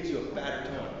just gives you a fatter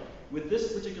tone. With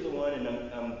this particular one, and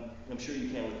I'm sure you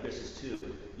can with Chris's too,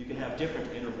 you can have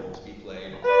different intervals be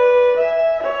played.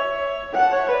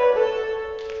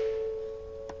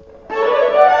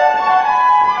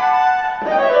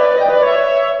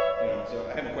 So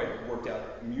I haven't quite worked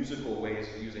out musical ways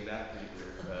of using that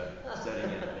particular setting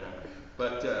yet.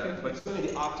 But certainly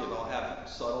the octave I'll have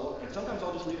subtle, and sometimes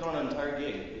I'll just leave it on an entire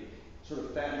gig. It sort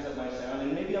of fattens up my sound,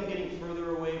 and maybe I'm getting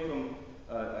further away from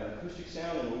an acoustic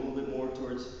sound and a little bit more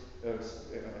towards a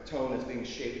tone that's being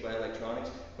shaped by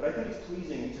electronics. But I think it's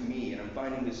pleasing to me, and I'm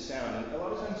finding this sound. And a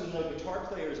lot of times, guitar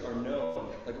players are known.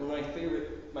 Like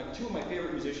two of my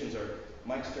favorite musicians are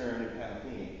Mike Stern and Pat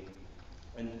Metheny.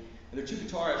 And they're two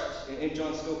guitarists, and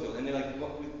John Scofield, and they're like,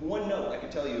 with one note, I can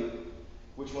tell you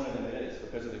which one of them it is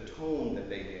because of the tone that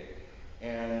they get.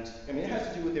 And I mean, it has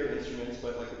to do with their instruments,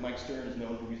 but like Mike Stern is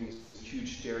known for using this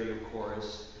huge stereo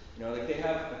chorus. You know, like they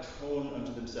have a tone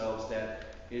unto themselves that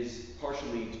is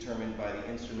partially determined by the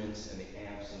instruments and the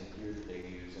amps and the gear that they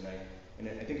use. And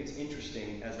I think it's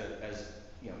interesting as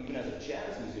even as a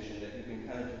jazz musician that you can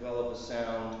kind of develop a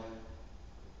sound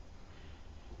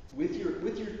with your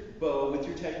bow, with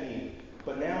your technique,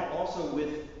 but now also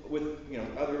with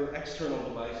other external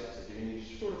devices, and you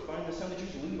sort of find the sound that you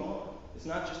just leave on. It's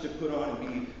not just to put on and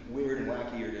be weird and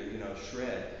wacky or to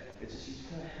shred. It's just you just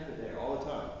kind of have it there all the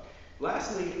time.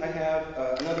 Lastly, I have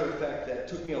another effect that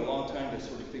took me a long time to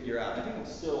sort of figure out. I think I'm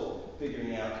still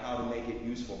figuring out how to make it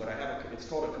useful, but it's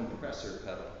called a compressor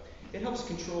pedal. It helps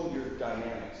control your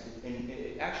dynamics, and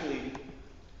it actually,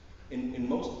 in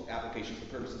most applications, the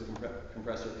purpose of the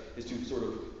compressor is to sort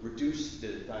of reduce the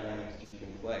dynamics that you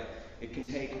can play. It can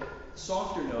take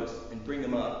softer notes and bring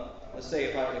them up. Let's say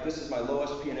if this is my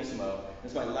lowest pianissimo, and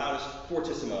it's my loudest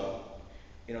fortissimo,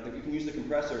 you can use the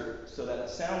compressor so that the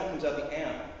sound that comes out the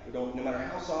amp, no matter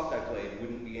how soft I played,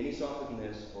 wouldn't be any softer than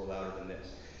this or louder than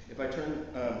this. If I turn,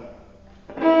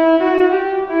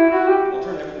 I'll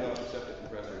turn everything off except the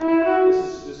compressor.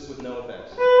 This is with no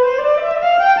effects. If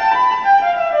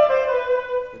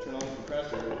I turn on the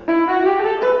compressor,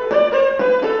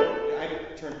 I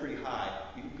can turn pretty high.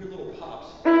 You can hear little pops.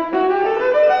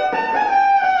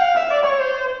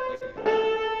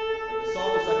 The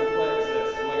softest I can play is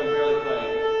this, and I'm barely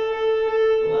playing.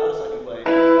 The loudest I can play.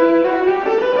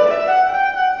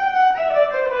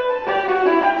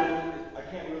 I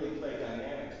can't really play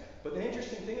dynamics. But the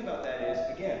interesting thing about that is,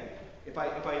 again, if I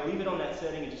leave it on that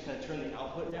setting and just kind of turn the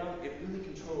output down, it really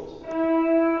controls.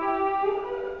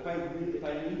 If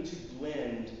I need to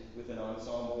blend with an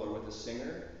ensemble or with a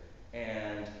singer,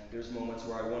 and there's moments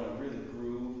where I want to really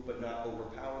groove but not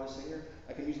overpower the singer,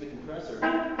 I can use the compressor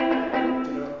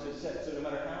to set, so no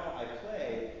matter how I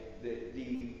play,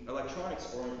 the electronics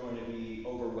aren't going to be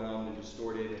overwhelmed and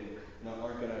distorted and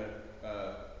aren't going to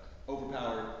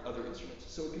overpower other instruments.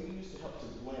 So it can be used to help to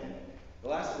blend. The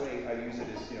last way I use it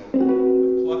is, with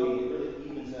plucking, it really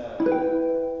evens out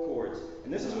chords.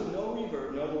 And this is with no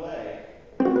reverb, no delay.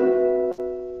 It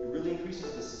really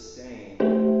increases the sustain.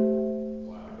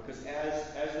 Wow. Because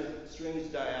as the strings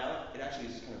die out, it actually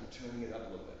is kind of turning it up a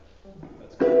little bit.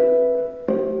 That's good.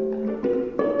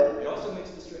 It also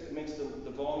makes the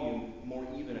volume more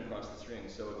even across the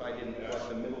strings. So if I didn't pluck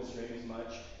the middle strings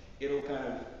much, it'll kind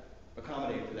of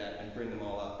accommodate for that and bring them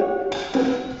all up.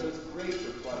 So it's great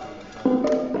for plucking.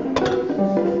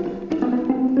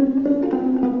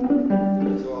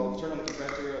 So I'll turn on the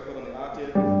compressor, I'll put on the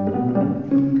octave.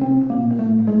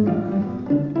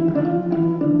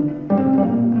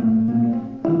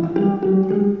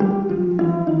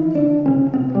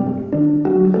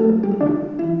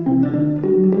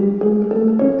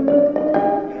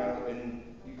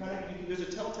 There's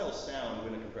a telltale sound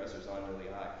when the compressor's on really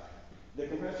high. The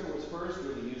compressor was first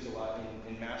really used a lot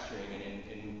in mastering and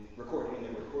in recording, in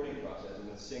the recording process, and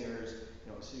with singers,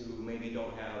 who maybe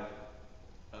don't have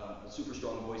a super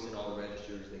strong voice in all the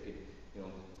registers. They could,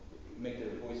 make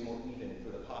their voice more even for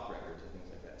the pop records and things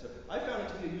like that. So I found it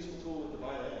to be a useful tool with the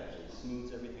violin. Actually, it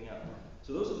smooths everything out.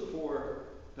 So those are the 4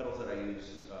 pedals that I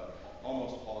use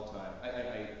almost all the time.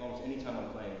 I almost any time I'm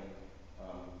playing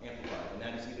amplified, and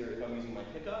that is either if I'm using my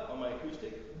pickup on my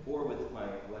acoustic or with my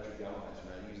electric piano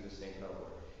instrument. I use the same pedal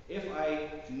board. If I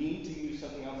need to use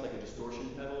something else like a distortion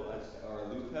pedal or a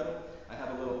loop pedal, I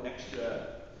have a little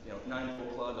extra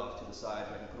 9-volt plug off to the side.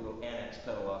 I can put a little annex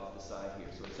pedal off to the side here.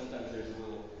 So sometimes there's a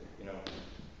little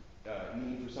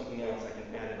need for something else, I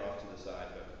can add it off to the side.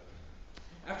 But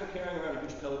after carrying around a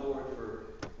huge pedal board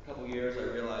for a couple years, I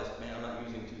realized, man, I'm not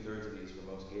using 2/3 of these for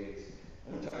most gigs.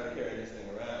 I'm tired of carrying this thing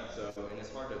around. And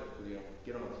it's hard to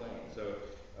get on a plane. So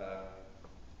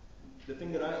the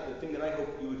thing that I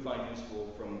hope you would find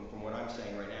useful from what I'm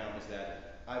saying right now is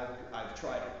that I've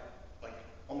tried like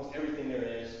almost everything there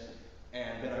is,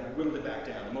 and then I've whittled it back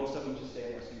down. And most of them just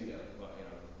stay in my studio,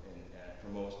 for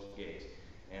most gigs.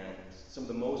 And some of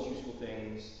the most useful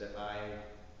things that I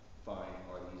find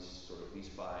are these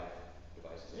 5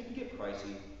 devices. And it can get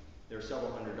pricey. They're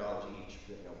several $100s each,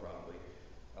 probably.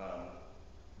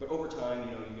 But over time,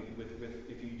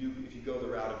 if you go the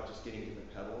route of just getting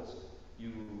different pedals,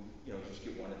 you just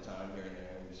get one at a time here and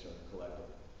there, and you sort of collect them.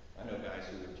 I know guys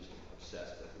who are just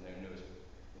obsessed with, and they're newest,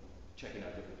 checking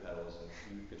out different pedals,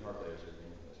 and guitar players are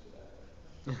famous for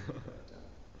that.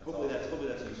 Hopefully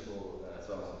that's useful. That's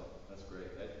awesome. That's great.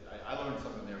 I learned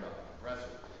something there about the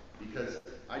compressor, because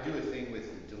I do a thing with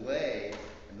the delay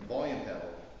and the volume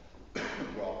pedal,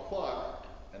 where I'll pluck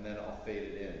and then I'll fade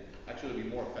it in. Actually, it'll be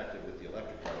more effective with the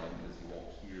electric violin because you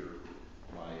won't hear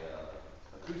my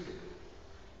acoustic.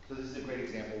 So this is a great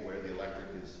example where the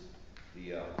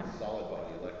solid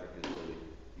body electric is really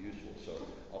useful. So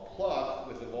I'll pluck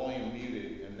with the volume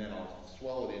muted, and then I'll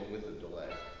swell it in with a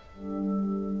delay.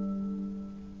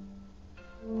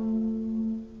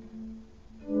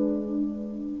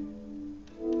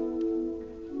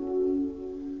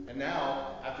 And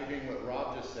now, after hearing what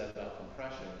Rob just said about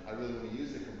compression, I really want to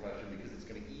use the compression because it's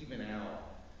going to even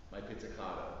out my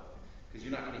pizzicato. Because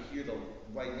you're not going to hear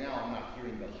right now I'm not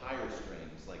hearing the higher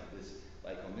strings like this,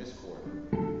 like on this chord.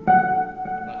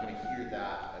 I'm not going to hear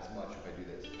that as much if I do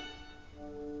this.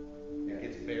 It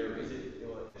gets buried. As you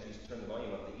turn the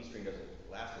volume up, the E string doesn't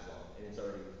last as long, and it's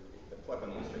already, the pluck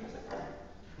on the E string is like,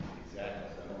 Exactly.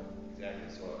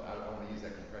 So I want to use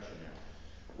that compression now.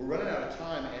 We're running out of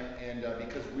time, and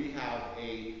because we have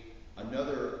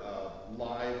another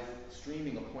live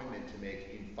streaming appointment to make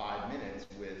in 5 minutes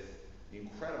with the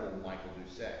incredible Michael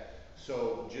Doucet.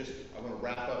 So I'm going to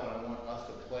wrap up, and I want us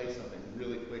to play something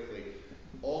really quickly,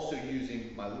 also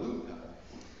using my loop pedal.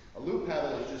 A loop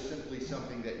pedal is just simply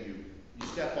something that you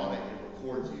step on it, it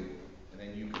records you, and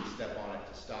then you can step on it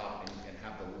to stop and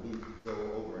have the loop go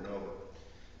over and over.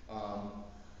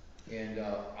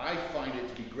 I find it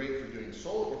to be great for doing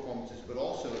solo performances, but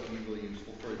also it can be really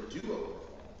useful for a duo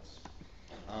performance.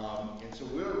 And so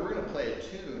we're going to play a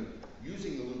tune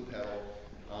using the loop pedal.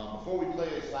 Before we play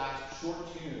this last short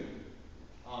tune,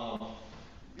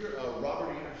 Robert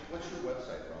Anderson, what's your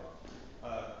website,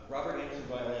 Rob?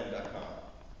 RobertAndersonViolin.com.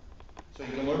 So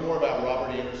you can learn more about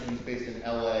Robert Anderson. He's based in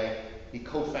LA. He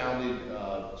co-founded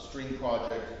String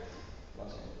Project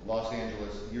Los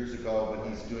Angeles years ago, but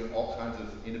he's doing all kinds of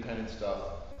independent stuff.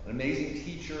 An amazing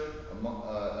teacher,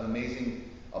 an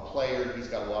amazing player. He's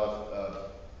got a lot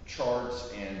of charts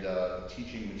and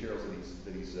teaching materials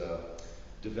that he's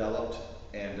developed.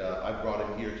 And I've brought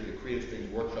him here to the Creative Strings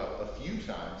Workshop a few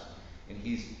times, and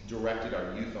he's directed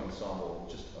our youth ensemble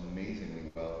just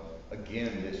amazingly well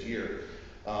again this year.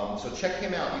 So check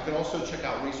him out. You can also check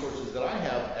out resources that I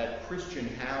have at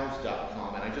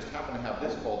christianhouse.com, and I just happen to have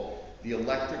this called the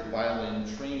Electric Violin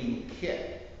Training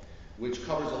Kit, which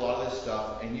covers a lot of this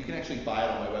stuff, and you can actually buy it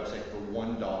on my website for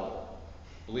 $1.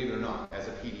 Believe it or not, as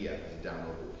a PDF, as a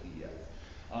downloadable PDF.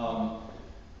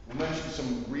 We mentioned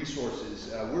some resources.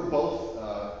 We're both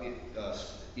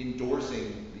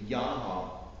endorsing the Yamaha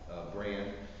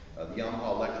brand, the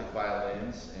Yamaha electric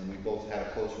violins, and we both had a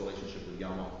close relationship with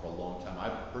Yamaha for a long time. I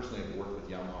personally have worked with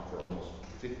Yamaha for almost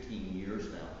 15 years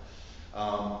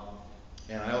now.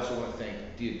 And I also want to thank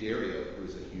Diodario, who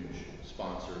is a huge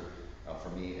sponsor for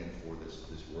me and for this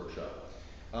workshop.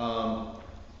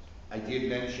 I did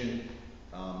mention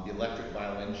the Electric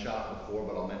Violin Shop before,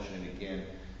 but I'll mention it again.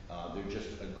 They're just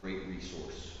a great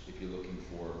resource if you're looking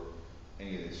for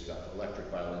any of this stuff.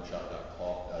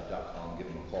 electricviolinshop.com, give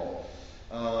them a call.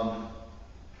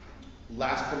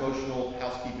 Last promotional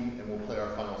housekeeping, and we'll play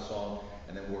our final song,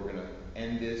 and then we're going to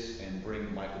end this and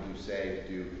bring Michael Doucet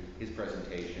to do his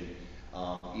presentation.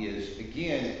 Is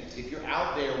again, if you're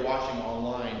out there watching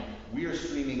online, we are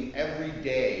streaming every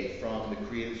day from the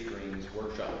Creative Strings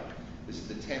Workshop. This is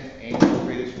the 10th annual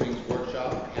Creative Strings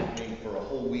Workshop, happening for a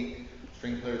whole week.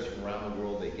 String players from around the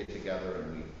world, they get together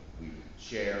and we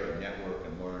share and network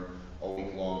and learn all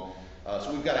week long.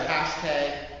 So we've got a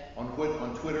hashtag on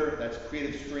Twitter, that's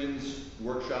Creative Strings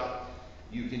Workshop.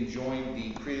 You can join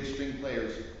the Creative String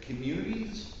Players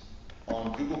communities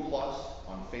on Google+,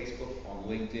 on Facebook, on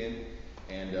LinkedIn,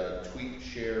 and tweet,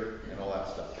 share, and all that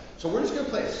stuff. So we're just going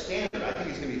to play a standard. I think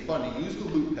it's going to be fun to use the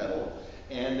loop pedal,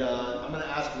 and I'm going to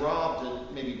ask Rob to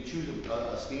maybe choose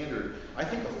a standard. I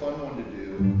think a fun one to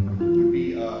do would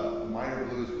be minor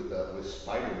blues with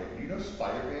Spider-Man. Do you know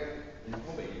Spider-Man? Oh,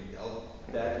 but I'll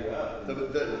back you up.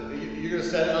 You're going to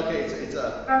set it? Okay, it's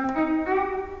a...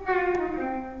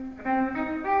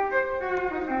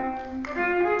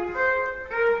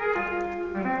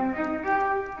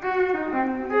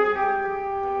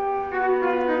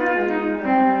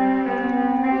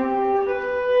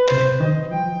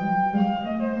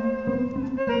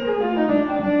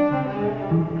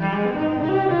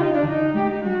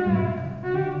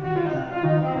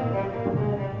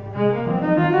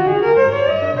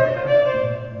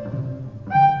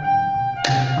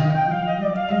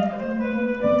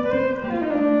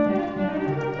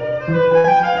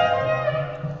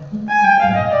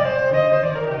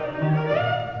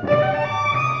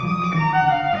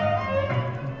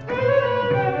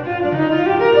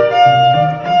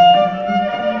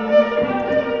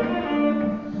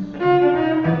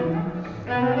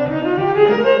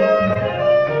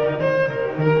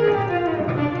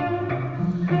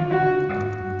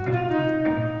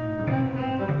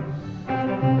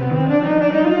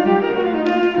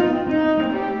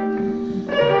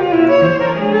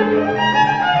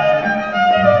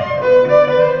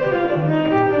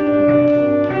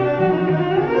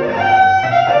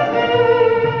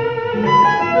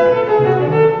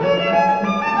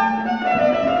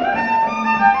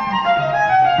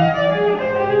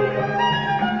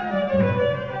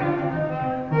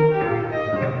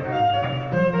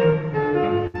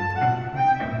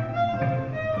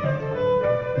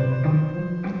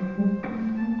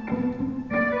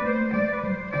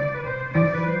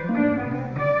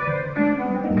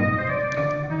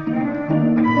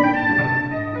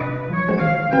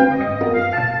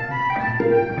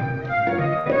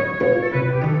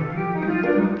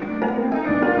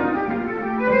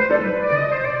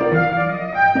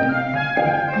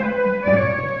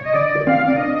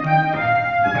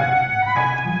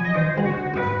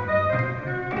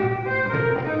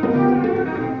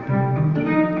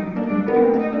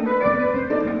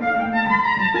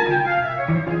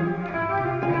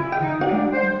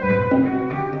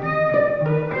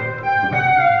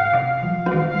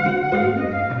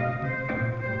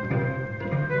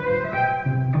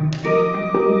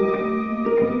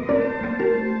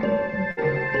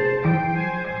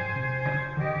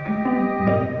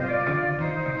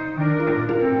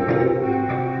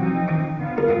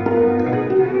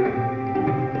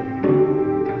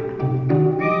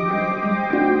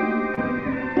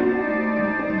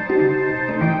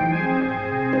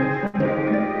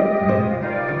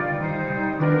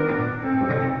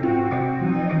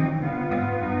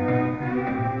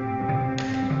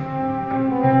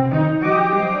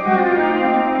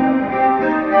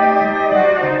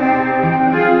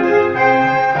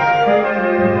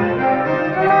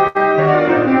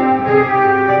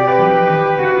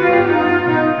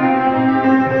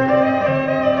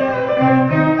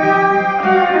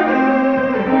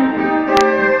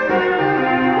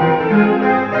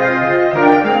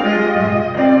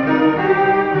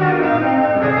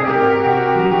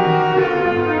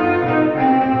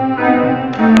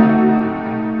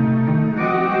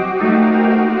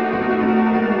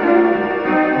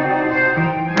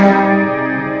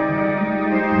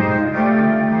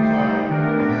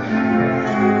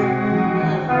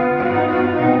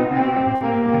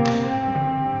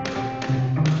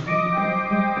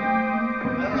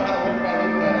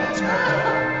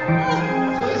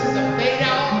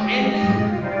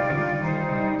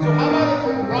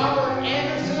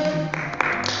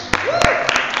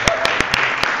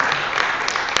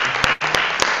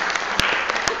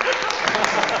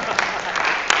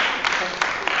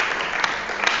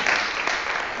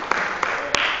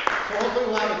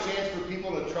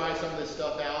 try some of this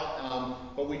stuff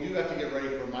out, but we do have to get ready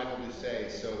for Michael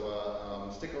Doucet,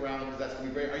 so stick around because that's going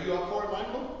to be great. Are you up for it,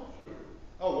 Michael?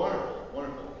 Oh, wonderful,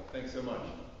 wonderful. Thanks so much.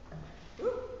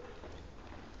 Woo.